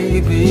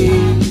 baby.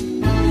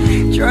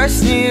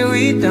 Trust me,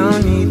 we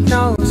don't need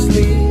no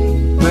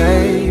sleep,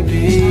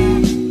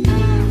 baby.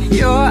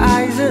 Your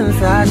eyes and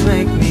thighs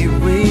make me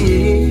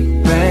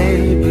weak,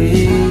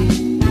 baby.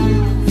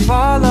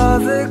 Follow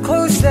the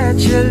clothes that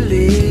you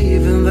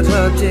leave in the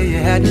club till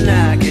your head and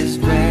neck is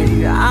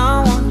baby.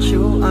 I want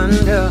you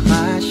under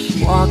my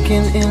sheet.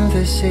 Walking in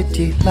the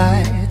city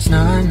lights,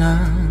 nah.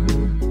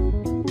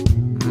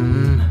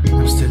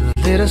 I'm still a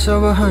little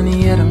sober,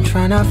 honey, yet I'm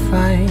tryna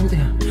find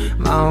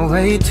my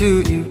way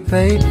to you,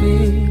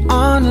 baby.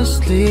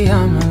 Honestly,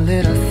 I'm a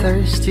little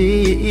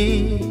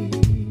thirsty.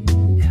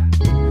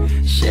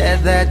 Share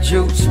that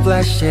juice,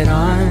 splash it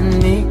on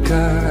me,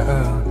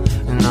 girl.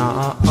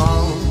 No,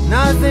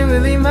 nothing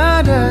really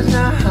matters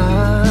now,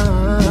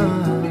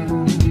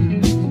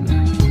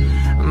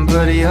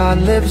 but your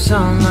lips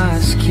on my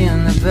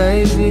skin,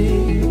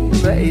 baby,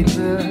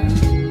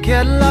 baby.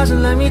 Get lost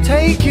and let me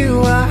take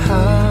you out.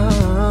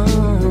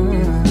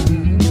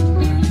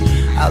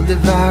 I'll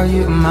devour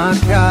you, my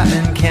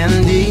cotton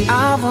candy.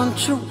 I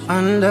want you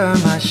under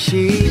my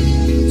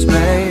sheets,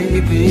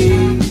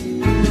 baby.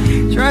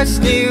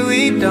 Trust me,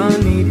 we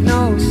don't need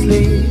no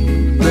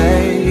sleep,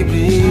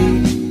 baby.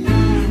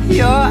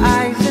 Your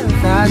eyes and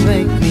thighs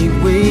make me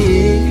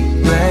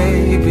weak,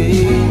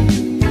 baby.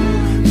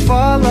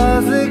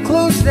 Follow the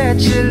clothes that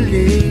you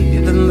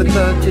leave in the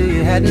club till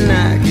your head and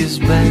neck is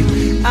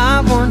babe.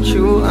 I want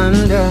you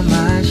under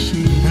my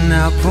sheet.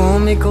 Now pull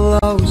me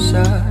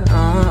closer,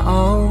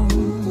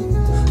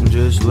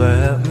 just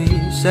let me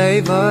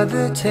savor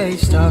the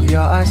taste of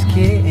your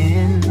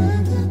skin.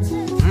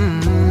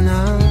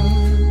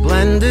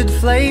 Blended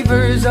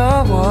flavors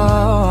of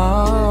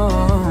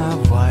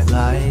white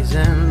lies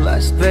and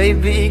lust,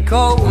 baby,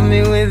 coat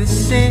me with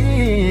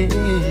sins.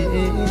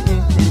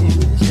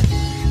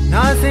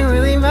 Nothing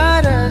really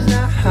matters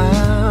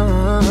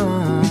now,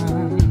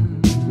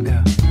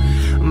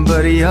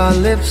 but your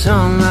lips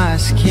on my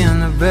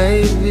skin,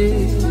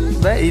 baby,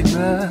 baby.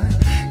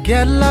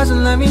 Get lost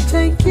and let me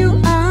take you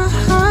out.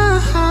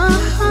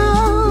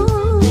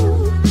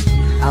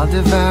 I'll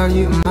devour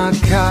you, my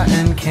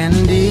cotton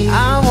candy.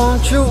 I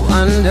want you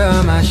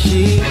under my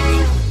sheet,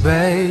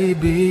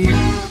 baby.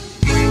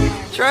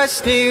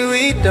 Trust me,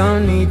 we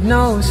don't need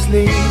no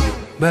sleep,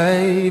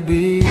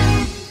 baby.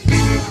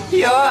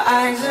 Your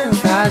eyes and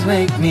thighs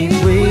make me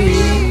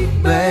weak,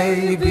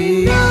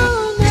 baby.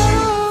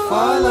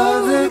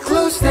 Follow the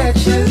clothes that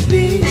you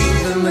leave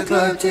in the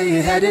club till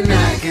your head and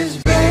neck is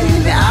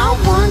baby. I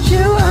want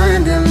you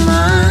under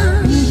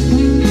mine.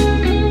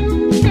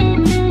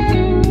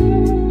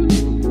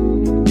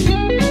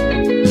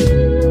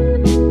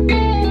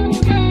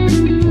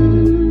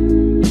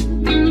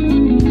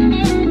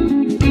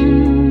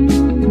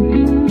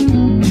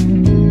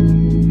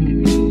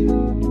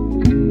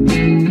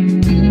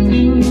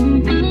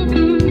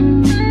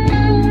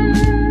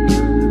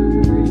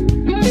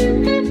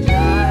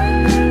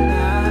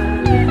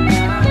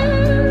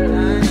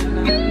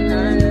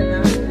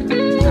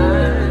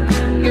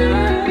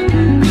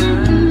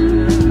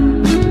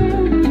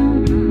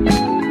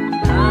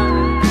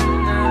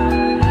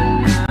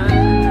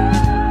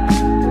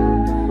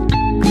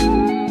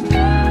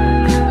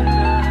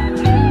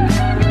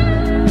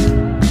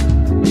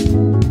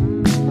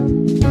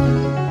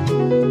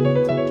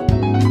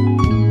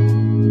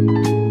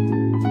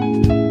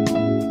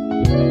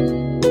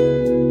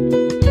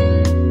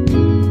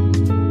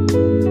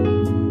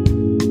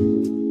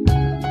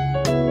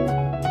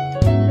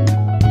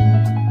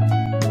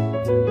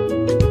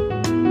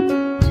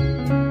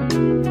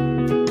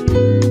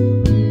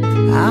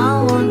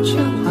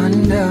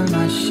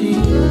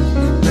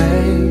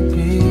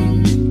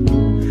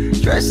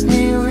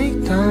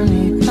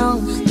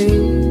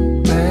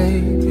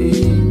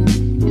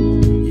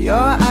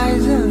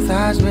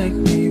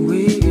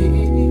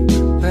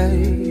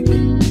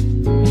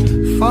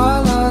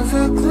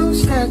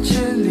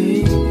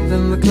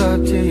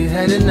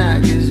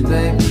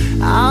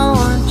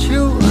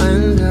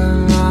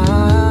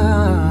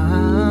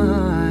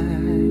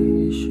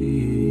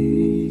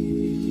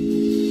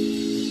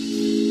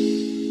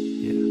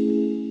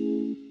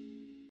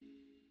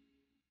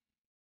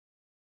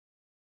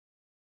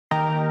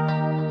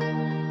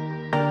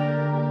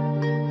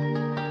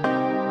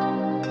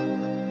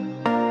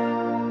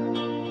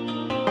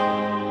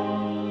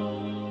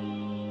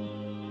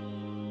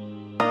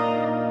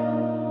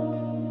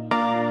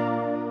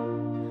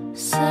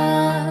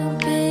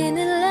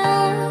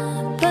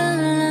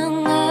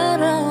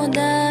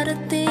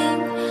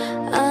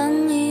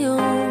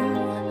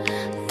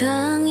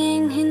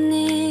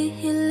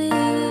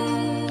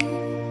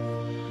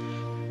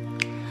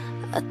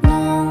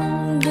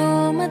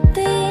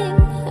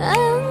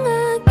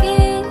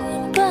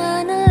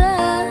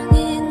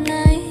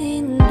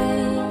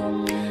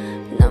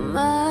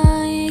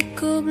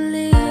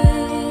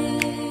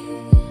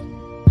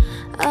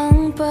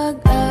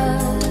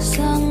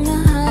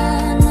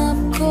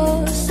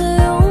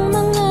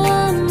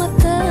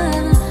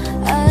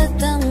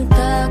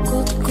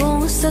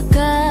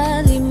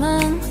 Sakali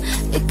mang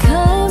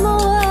ika'y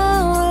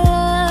mawawala.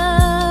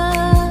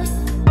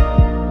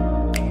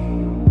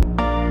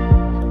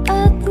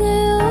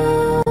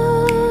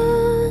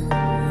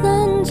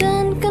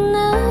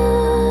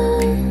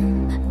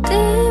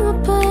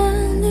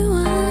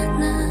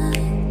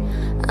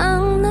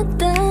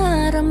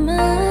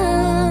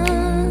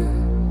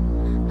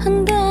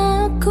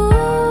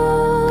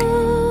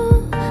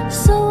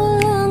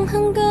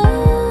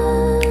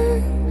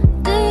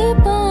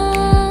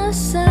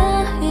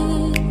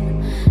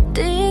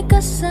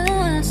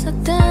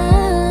 sasaktan.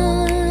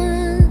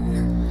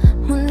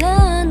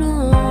 Mula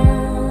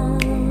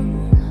noon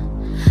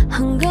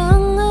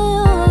hanggang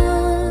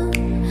ngayon,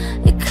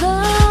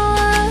 ikaw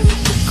at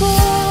ako.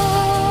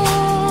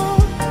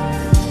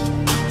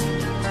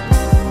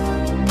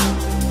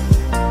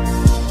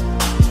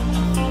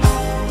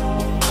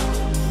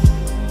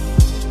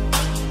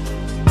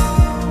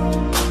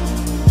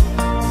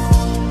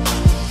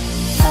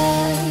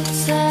 At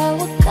sa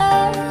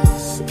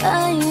wakas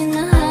ay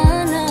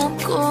nahanap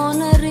ko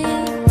na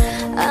rin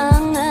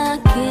ang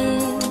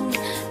aking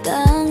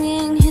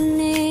tanging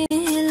hinihiling.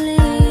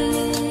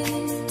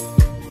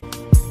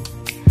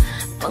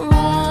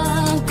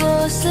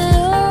 Pangako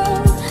sa'yo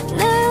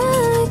na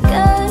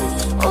ika'y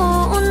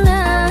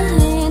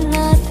uunahin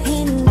at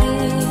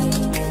hindi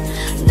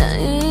na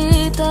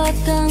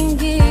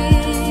itatanggi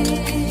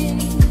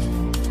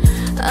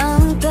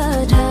ang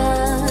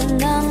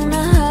tadhanang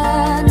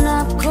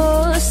nahanap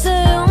ko sa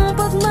iyong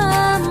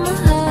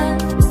pagmamahal,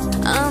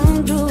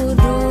 ang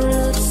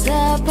dudulot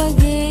sa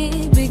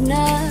pag-ibig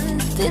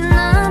natin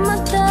na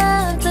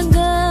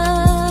magtatagal.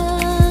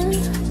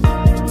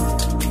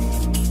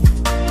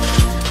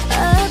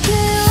 At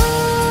ngayon,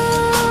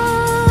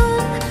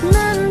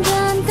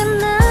 nandyan ka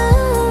na,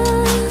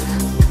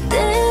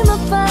 di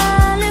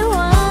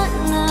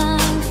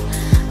mapaliwanag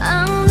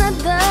ang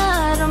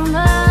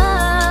nadarama.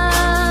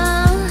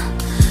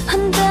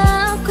 Handa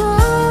ako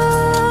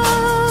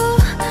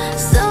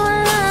sa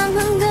walang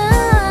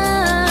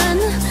hanggan,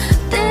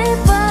 di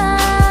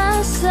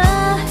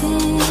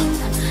paasahin,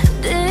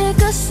 di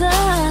ka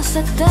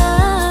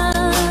sasaktan.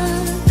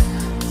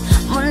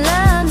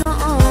 Mula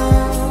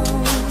noon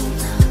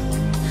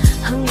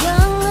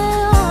hanggang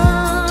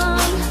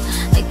ngayon,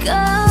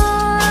 ikaw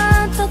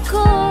at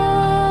ako.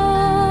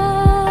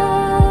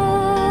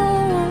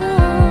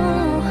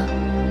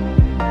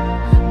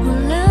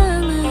 Mula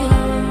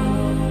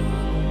ngayon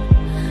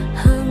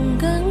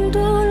hanggang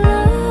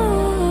dulo,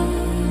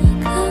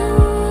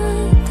 ikaw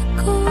at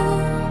ako.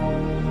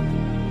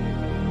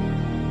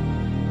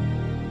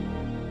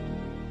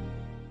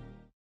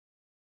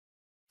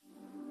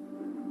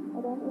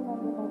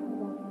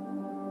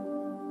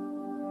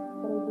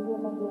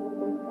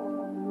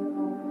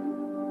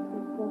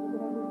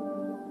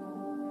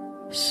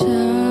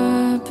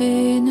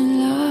 Sabi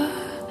nila,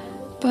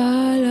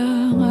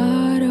 balang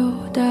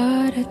araw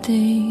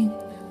darating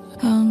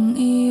ang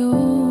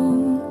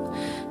iyong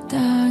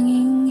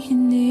tanging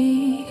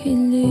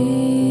hinihiling.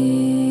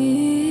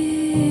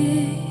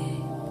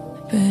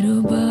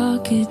 Pero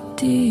bakit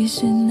di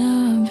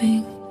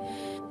sinabing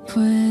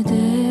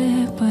pwede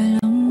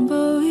palang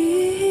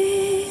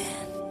bawiin?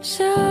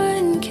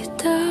 Saan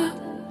kita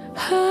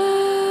hahanapin?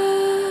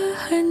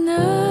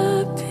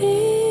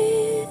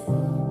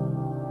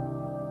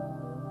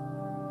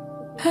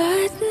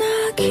 At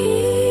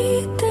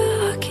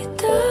nakita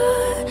kita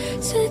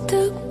sa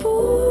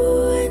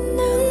tagpuan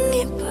ng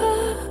iba,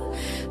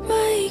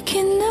 may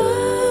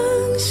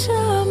kinang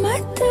sa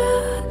mata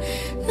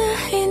na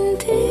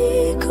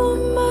hindi ko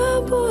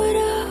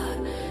mabura.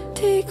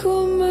 Di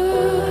ko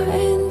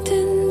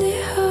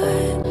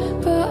maintindihan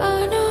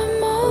paano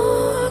mo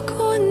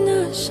ako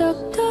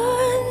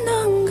nasaktan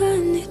ng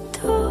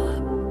ganito.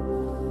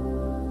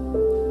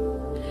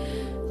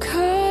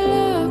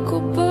 Kala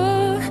ko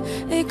ba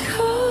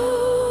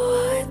ikaw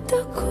at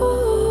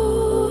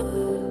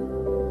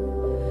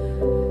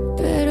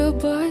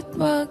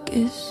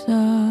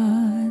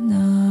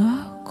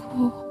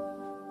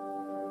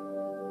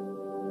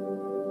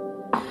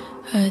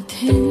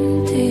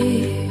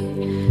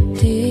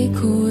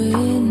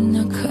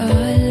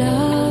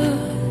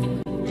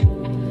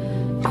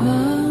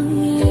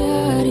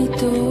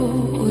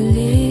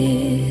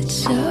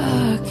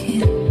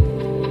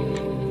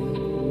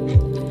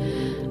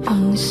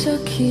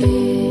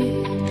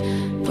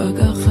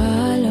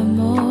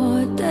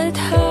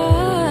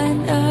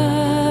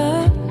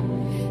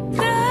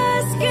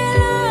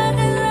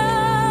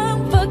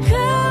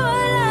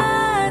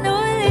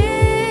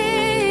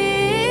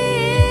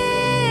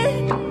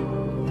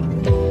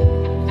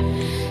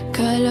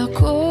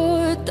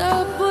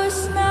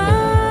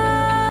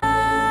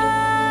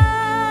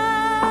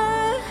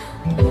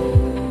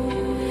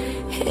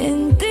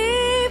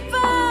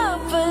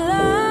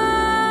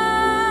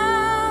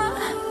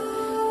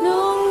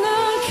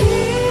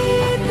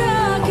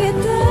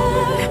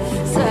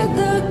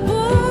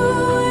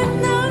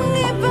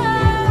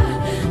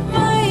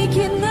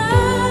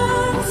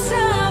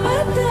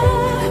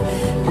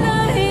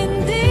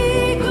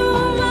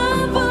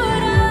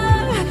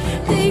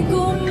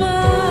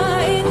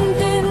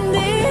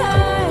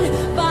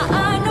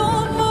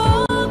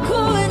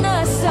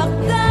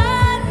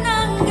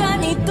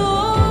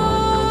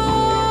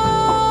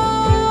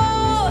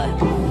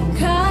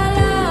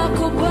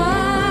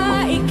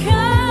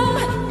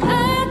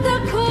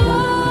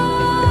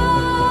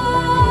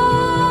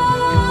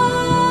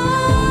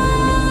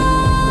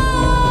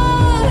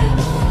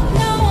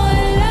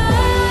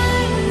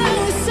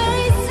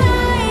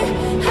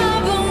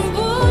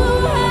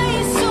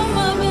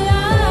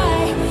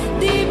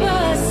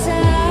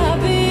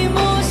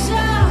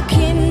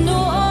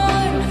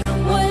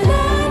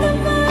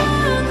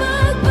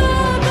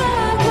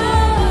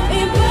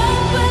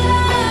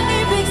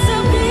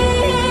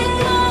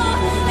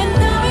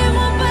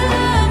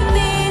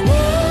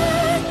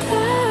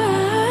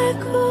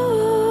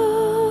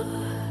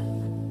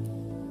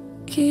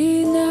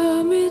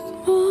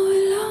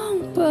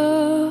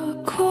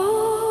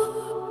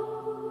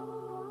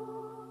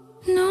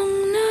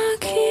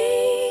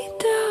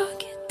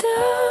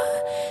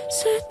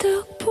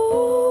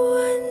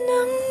takbuhan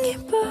ng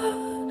iba,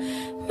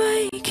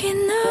 may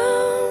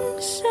kinang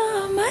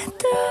sa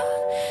mata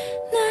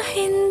na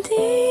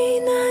hindi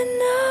na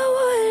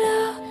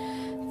nawala.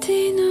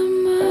 Di na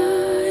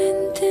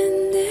maintindihan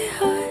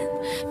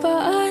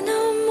paano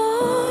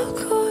mo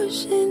ko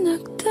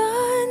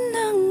sinaktan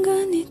ng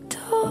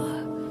ganito.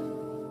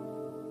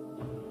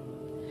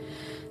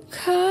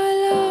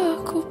 Kala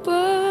ko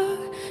ba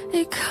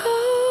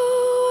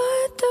ikaw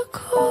at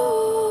ako,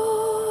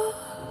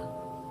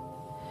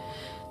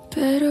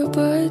 pero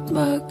ba't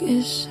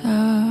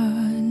mag-isa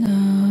na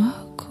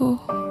ako?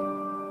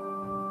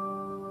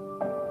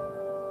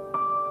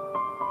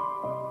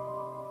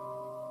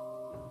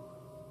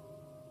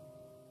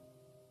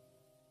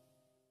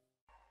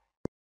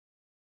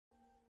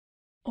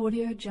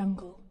 Audio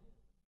Jungle.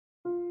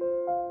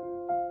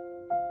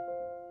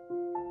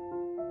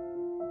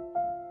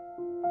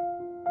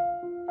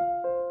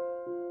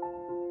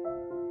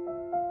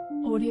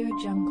 Audio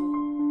Jungle.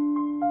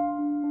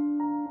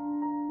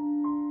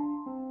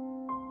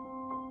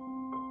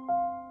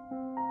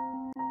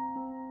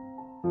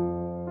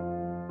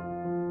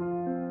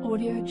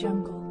 Audio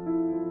Jungle.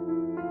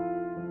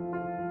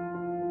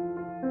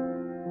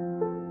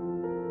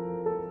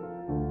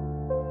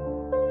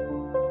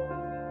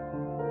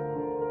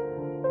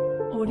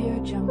 Audio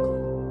Jungle.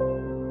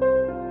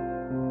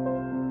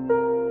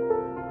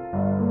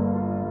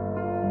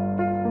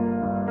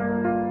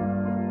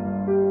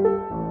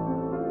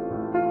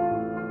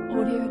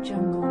 Audio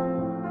Jungle.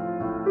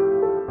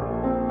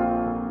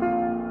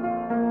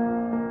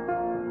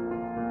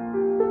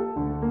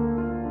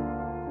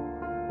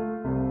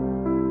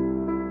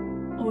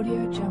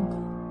 Audio Jungle.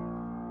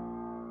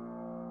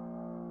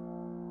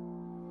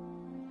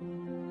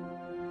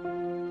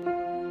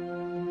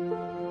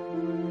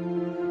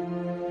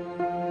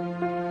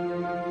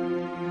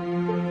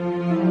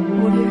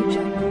 Audio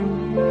Jungle.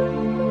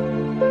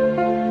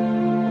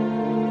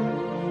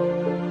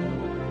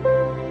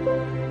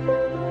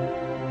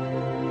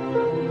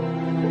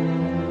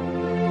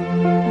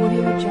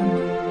 Audio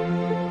Jungle.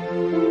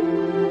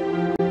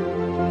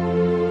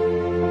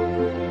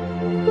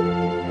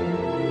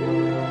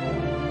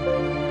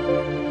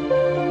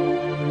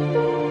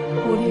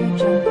 Audio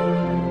Jungle.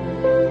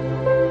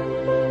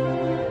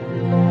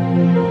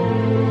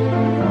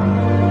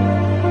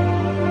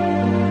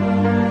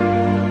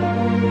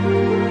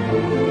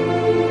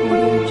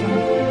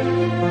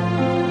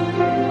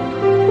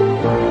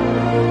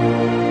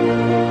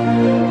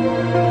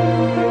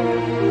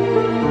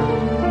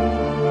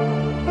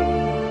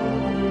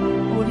 Audio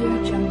Jungle.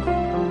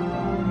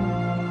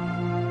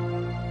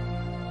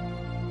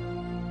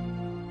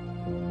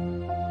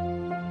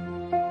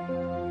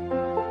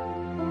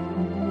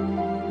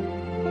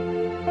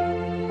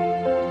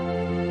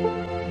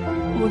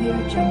 Audio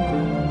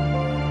Jungle.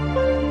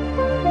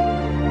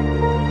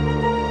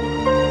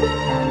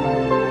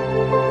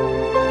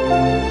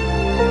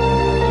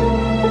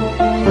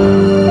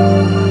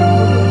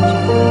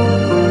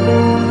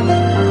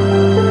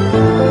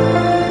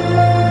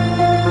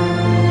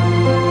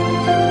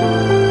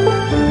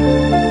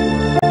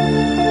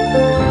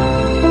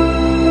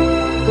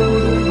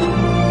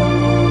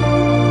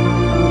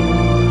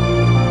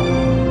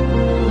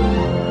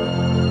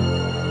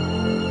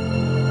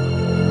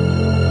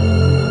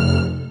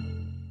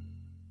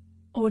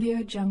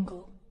 Audio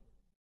Jungle.